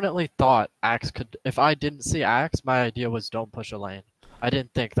definitely thought Axe could... If I didn't see Axe, my idea was don't push a lane. I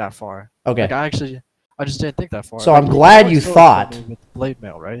didn't think that far. Okay. Like, I just didn't think that far. So like, I'm glad you still thought... with Blade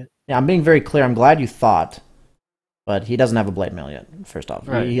Mail, right? Yeah, I'm being very clear. I'm glad you thought. But he doesn't have a Blade Mail yet, first off.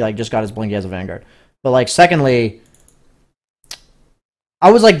 Right. He like, just got his Blinky as a Vanguard. But, like, secondly... I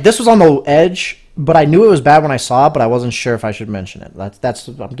was like, this was on the edge, but I knew it was bad when I saw it, but I wasn't sure if I should mention it. That's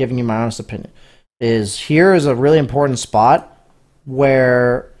I'm giving you my honest opinion. Here is a really important spot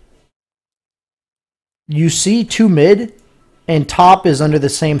where you see 2 mid and top is under the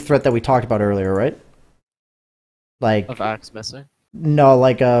same threat that we talked about earlier, right? Like Of Axe missing? No,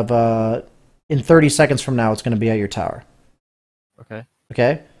 like in 30 seconds from now it's going to be at your tower. Okay.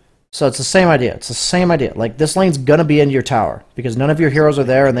 Okay? So it's the same idea. It's the same idea. Like, this lane's going to be in your tower because none of your heroes are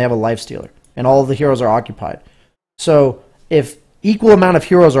there and they have a lifestealer and all of the heroes are occupied. So if equal amount of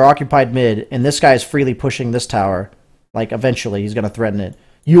heroes are occupied mid, and this guy is freely pushing this tower, like, eventually he's going to threaten it.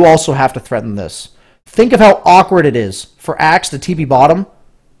 You also have to threaten this. Think of how awkward it is for Axe to TP bottom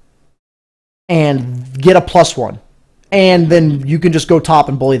and get a +1. And then you can just go top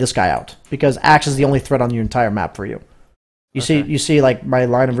and bully this guy out, because Axe is the only threat on your entire map for you. You see, like, my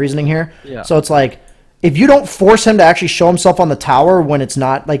line of reasoning here? Yeah. So it's like, if you don't force him to actually show himself on the tower when it's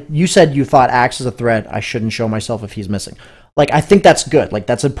not, like, you said you thought Axe is a threat, I shouldn't show myself if he's missing. Like, I think that's good. Like,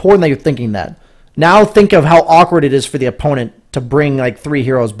 that's important that you're thinking that. Now think of how awkward it is for the opponent to bring, like, 3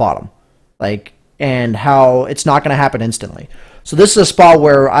 heroes bottom. Like, and how it's not going to happen instantly. So this is a spot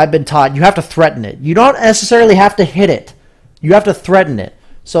where I've been taught you have to threaten it. You don't necessarily have to hit it. You have to threaten it.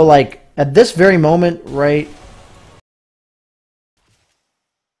 So, like, at this very moment right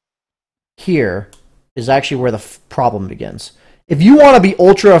here, is actually where the problem begins. If you want to be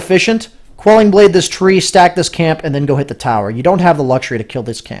ultra efficient, Quelling Blade this tree, stack this camp, and then go hit the tower. You don't have the luxury to kill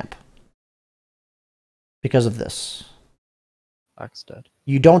this camp. Because of this. Axe dead.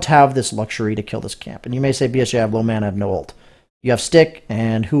 You don't have this luxury to kill this camp. And you may say, BSJ, I have low mana, I have no ult. You have stick,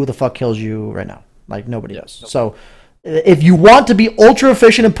 and who the fuck kills you right now? Like, nobody does. So, if you want to be ultra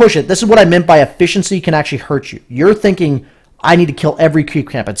efficient and push it, this is what I meant by efficiency can actually hurt you. You're thinking, I need to kill every creep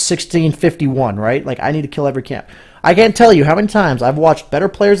camp at 1651, right? Like, I need to kill every camp. I can't tell you how many times I've watched better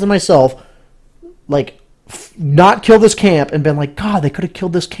players than myself, like, not kill this camp and been like, God, they could have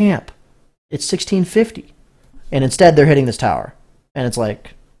killed this camp. It's 1650. And instead, they're hitting this tower. And it's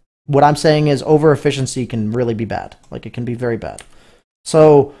like, what I'm saying is over efficiency can really be bad. Like, it can be very bad.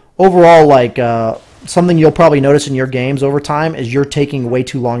 So, overall, like, something you'll probably notice in your games over time is you're taking way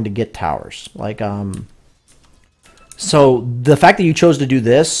too long to get towers. Like, so the fact that you chose to do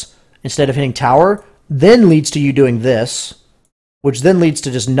this instead of hitting tower then leads to you doing this, which then leads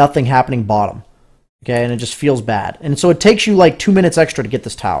to just nothing happening bottom. Okay, and it just feels bad. And so it takes you like 2 minutes extra to get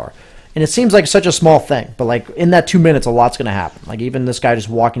this tower. And it seems like such a small thing, but like in that 2 minutes, a lot's going to happen. Like even this guy just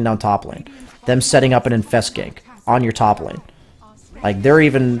walking down top lane, them setting up an infest gank on your top lane. Like they're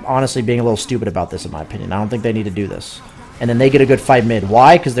even honestly being a little stupid about this in my opinion. I don't think they need to do this. And then they get a good fight mid.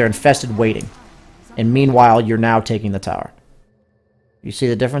 Why? Because they're infested waiting. And meanwhile, you're now taking the tower. You see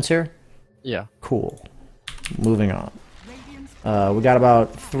the difference here? Yeah. Cool. Moving on. We got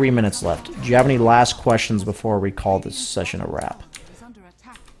about 3 minutes left. Do you have any last questions before we call this session a wrap?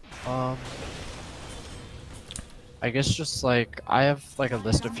 I guess just like I have like a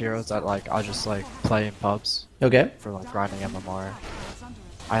list of heroes that like I'll just like play in pubs. Okay. For like grinding MMR.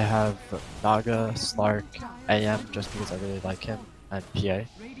 I have Naga, Slark, AM just because I really like him, and PA.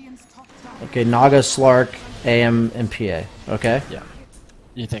 Okay, Naga, Slark, AM, and PA. Okay. Yeah.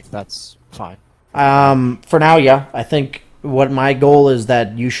 You think that's fine? For now, yeah. I think what my goal is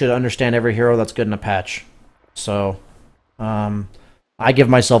that you should understand every hero that's good in a patch. So, I give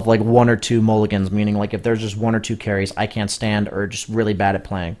myself like 1 or 2 mulligans, meaning like if there's just 1 or 2 carries I can't stand or just really bad at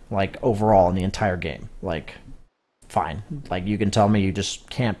playing, like overall in the entire game, like fine. Like you can tell me you just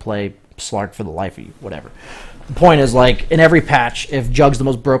can't play Slark for the life of you, whatever. The point is like in every patch, if Jug's the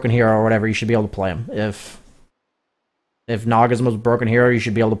most broken hero or whatever, you should be able to play him. If Naga's the most broken hero, you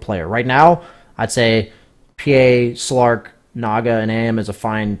should be able to play her. Right now, I'd say PA, Slark, Naga, and AM is a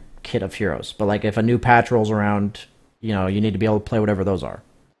fine kit of heroes. But like if a new patch rolls around, you know, you need to be able to play whatever those are.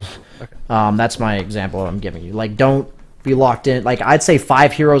 Okay. That's my example I'm giving you. Like, don't be locked in. Like, I'd say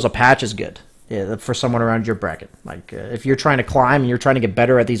 5 heroes a patch is good for someone around your bracket. Like, if you're trying to climb and you're trying to get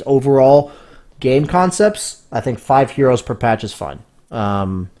better at these overall game concepts, I think 5 heroes per patch is fine.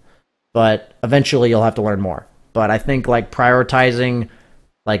 But eventually you'll have to learn more. But I think, like, prioritizing,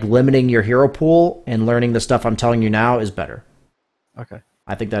 like, limiting your hero pool and learning the stuff I'm telling you now is better. Okay.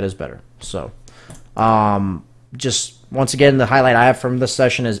 I think that is better. So, just once again, the highlight I have from this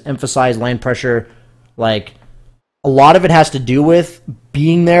session is emphasize lane pressure. Like, a lot of it has to do with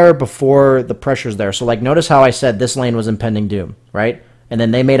being there before the pressure's there. So, like, notice how I said this lane was impending doom, right? And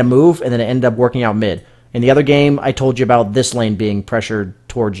then they made a move, and then it ended up working out mid. In the other game, I told you about this lane being pressured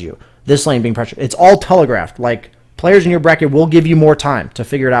towards you. This lane being pressured. It's all telegraphed. Like, players in your bracket will give you more time to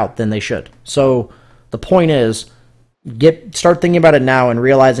figure it out than they should. So, the point is, start thinking about it now and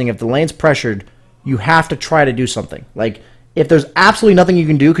realizing if the lane's pressured, you have to try to do something. Like, if there's absolutely nothing you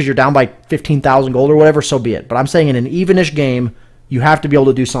can do because you're down by 15,000 gold or whatever, so be it. But I'm saying in an evenish game, you have to be able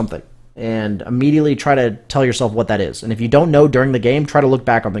to do something. And immediately try to tell yourself what that is. And if you don't know during the game, try to look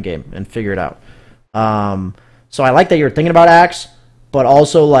back on the game and figure it out. So I like that you're thinking about Axe, but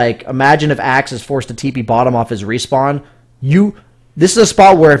also, like, imagine if Axe is forced to TP bottom off his respawn. This is a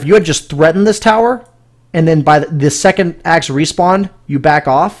spot where if you had just threatened this tower, and then by the second Axe respawn, you back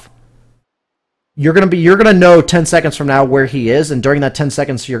off, you're gonna know 10 seconds from now where he is, and during that 10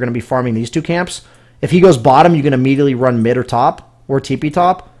 seconds you're gonna be farming these 2 camps. If he goes bottom, you can immediately run mid or top, or TP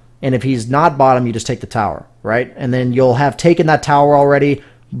top, and if he's not bottom, you just take the tower, right? And then you'll have taken that tower already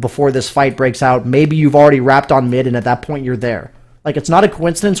before this fight breaks out. Maybe you've already wrapped on mid, and at that point you're there. Like, it's not a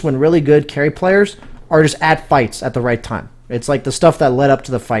coincidence when really good carry players are just at fights at the right time. It's like the stuff that led up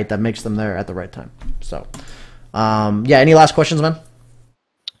to the fight that makes them there at the right time. So, yeah, any last questions, man?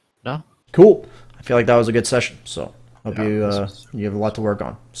 No. Cool. I feel like that was a good session. So, hope Yeah, you have a lot to work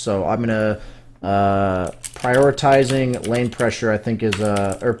on. So, I'm going to prioritizing lane pressure, I think is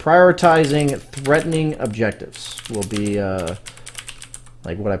or prioritizing threatening objectives will be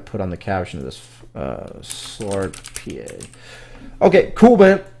like what I put on the caption of this Slark PA. Okay, cool,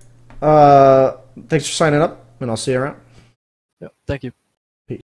 man. Thanks for signing up, and I'll see you around. Yep. Thank you.